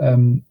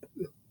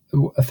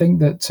 I think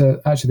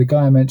that actually the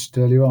guy I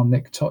mentioned earlier on,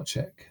 Nick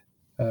Tocek,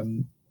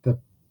 the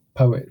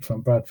poet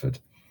from Bradford,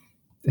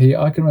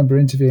 I can remember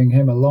interviewing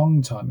him a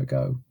long time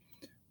ago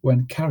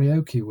when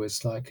karaoke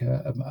was like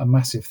a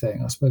massive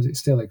thing. I suppose it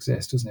still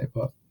exists, doesn't it?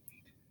 But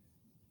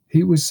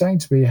he was saying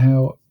to me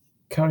how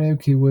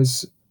karaoke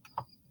was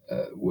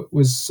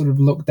sort of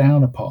looked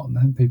down upon,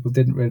 and people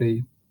didn't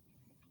really,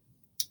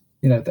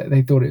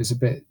 they thought it was a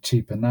bit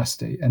cheap and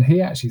nasty. And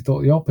he actually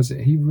thought the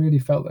opposite. He really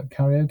felt that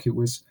karaoke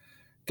was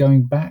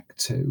going back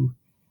to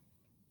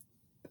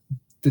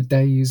the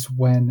days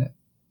when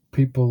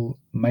people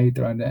made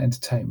their own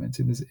entertainment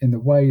in the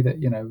way that,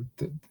 in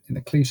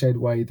the cliched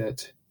way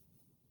that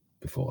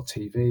before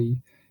TV,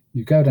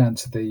 you go down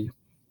to the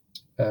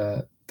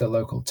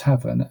local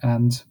tavern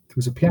and there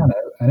was a piano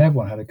and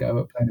everyone had a go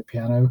at playing the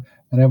piano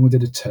and everyone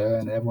did a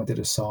turn and everyone did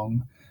a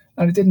song.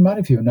 And it didn't matter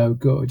if you were no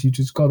good, you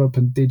just got up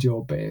and did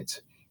your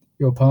bit,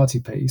 your party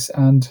piece.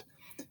 And,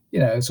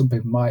 some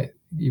people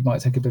you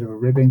might take a bit of a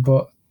ribbing,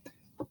 but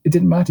it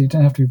didn't matter. You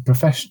didn't have to be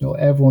professional.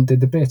 Everyone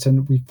did the bit,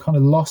 and we kind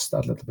of lost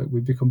that a little bit.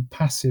 We've become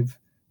passive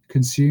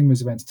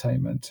consumers of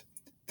entertainment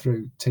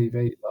through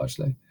TV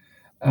largely.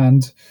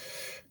 And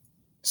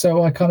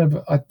so I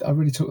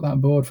really took that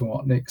on board from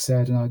what Nick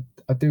said, and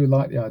I do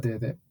like the idea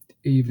that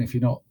even if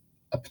you're not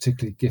a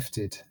particularly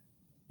gifted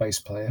bass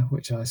player,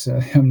 which I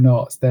certainly am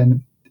not,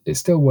 then it's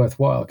still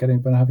worthwhile getting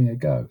up and having a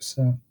go.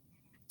 So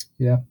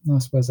yeah, I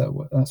suppose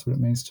that's what it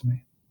means to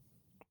me.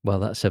 Well,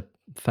 that's a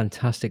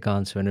fantastic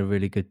answer and a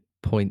really good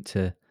point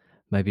to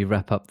maybe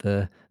wrap up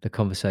the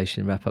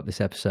conversation, wrap up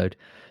this episode.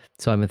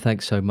 Simon,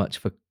 thanks so much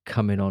for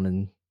coming on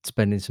and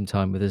spending some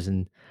time with us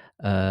and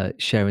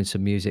sharing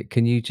some music.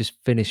 Can you just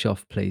finish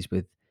off, please,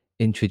 with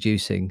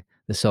introducing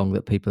the song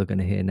that people are going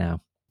to hear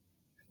now?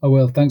 I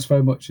will. Thanks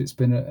very much. It's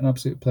been an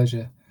absolute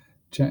pleasure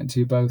chatting to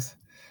you both.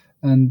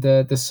 And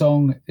the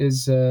song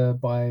is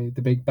by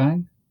The Big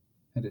Bang,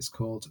 and it's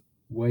called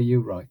Were You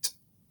Right?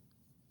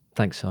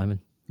 Thanks, Simon.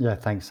 Yeah,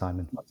 thanks,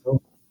 Simon. That's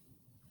all.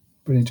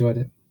 Really enjoyed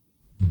it.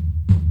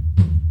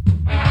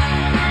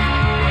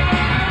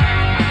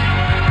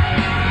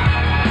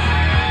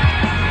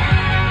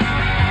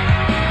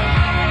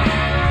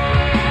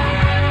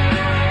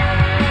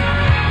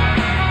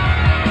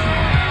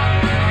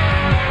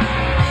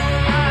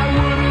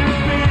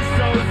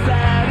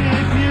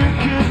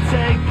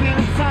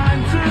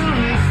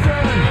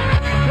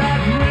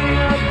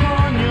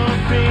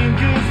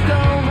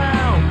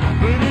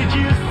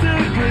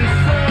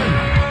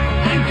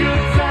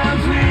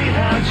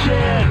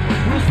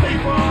 We'll stay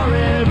forever.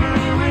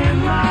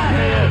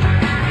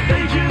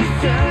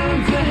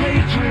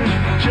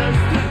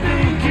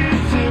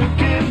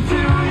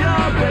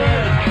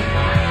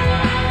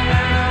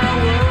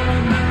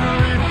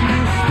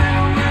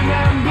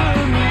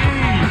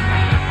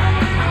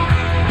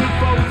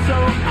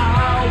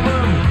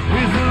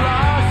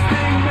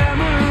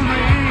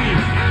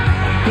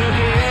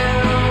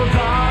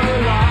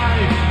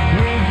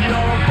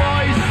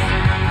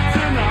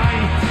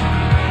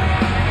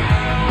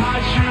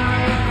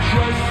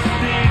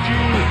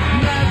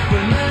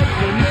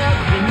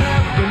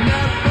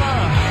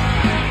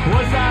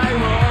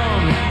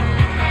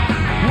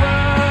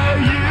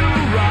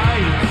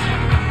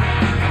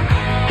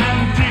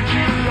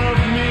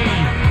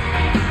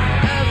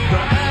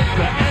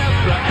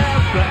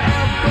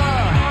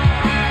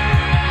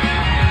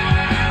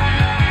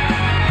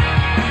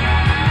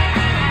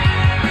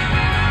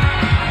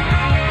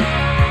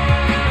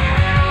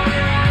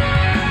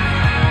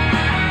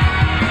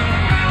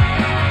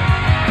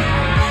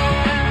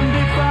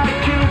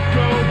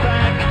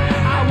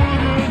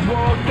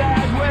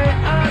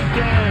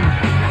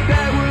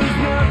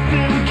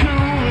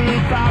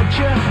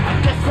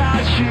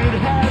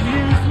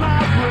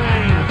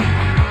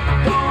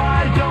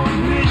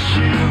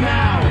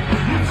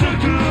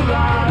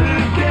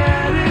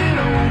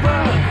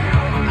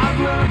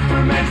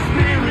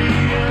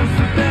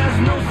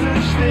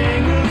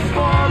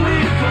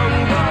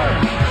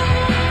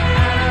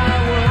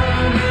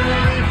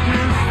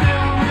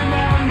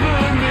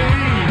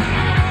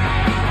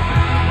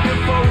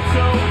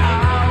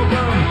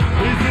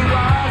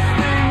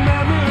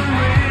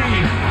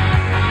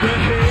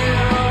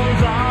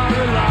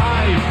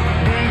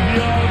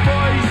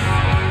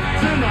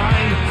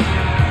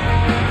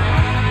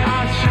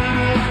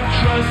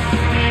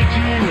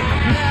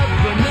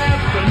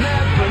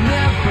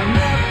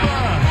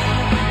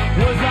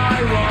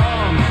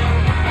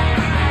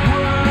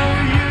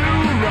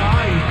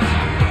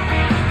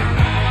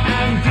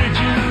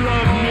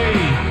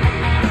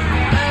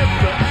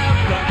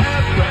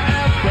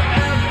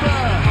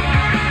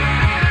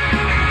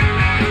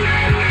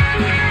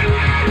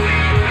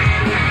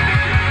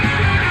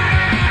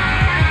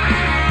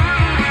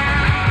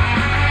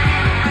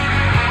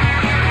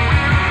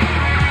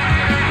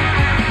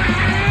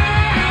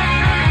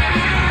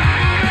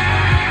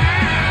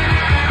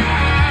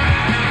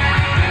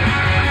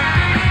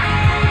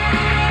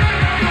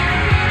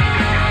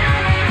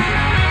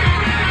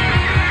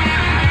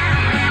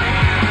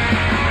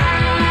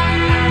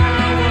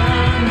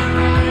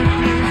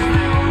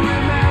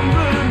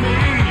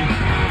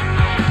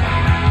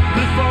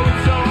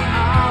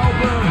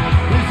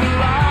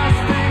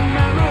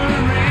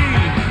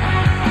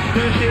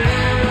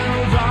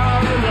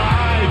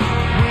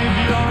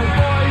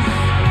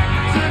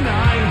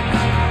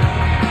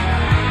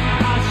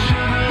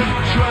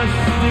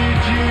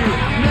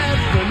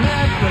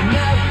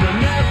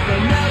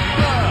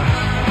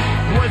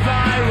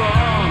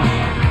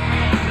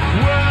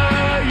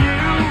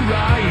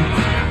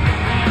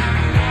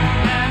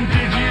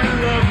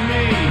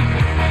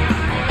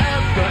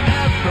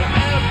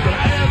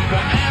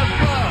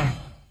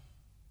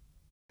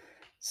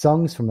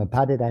 Songs from a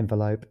Padded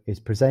Envelope is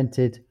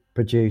presented,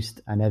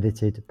 produced and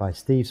edited by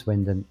Steve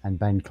Swindon and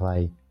Ben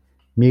Clay.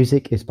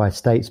 Music is by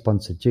State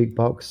Sponsored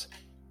Jukebox.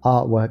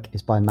 Artwork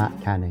is by Matt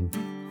Canning.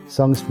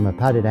 Songs from a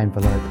Padded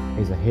Envelope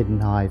is a Hidden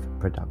Hive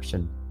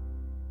production.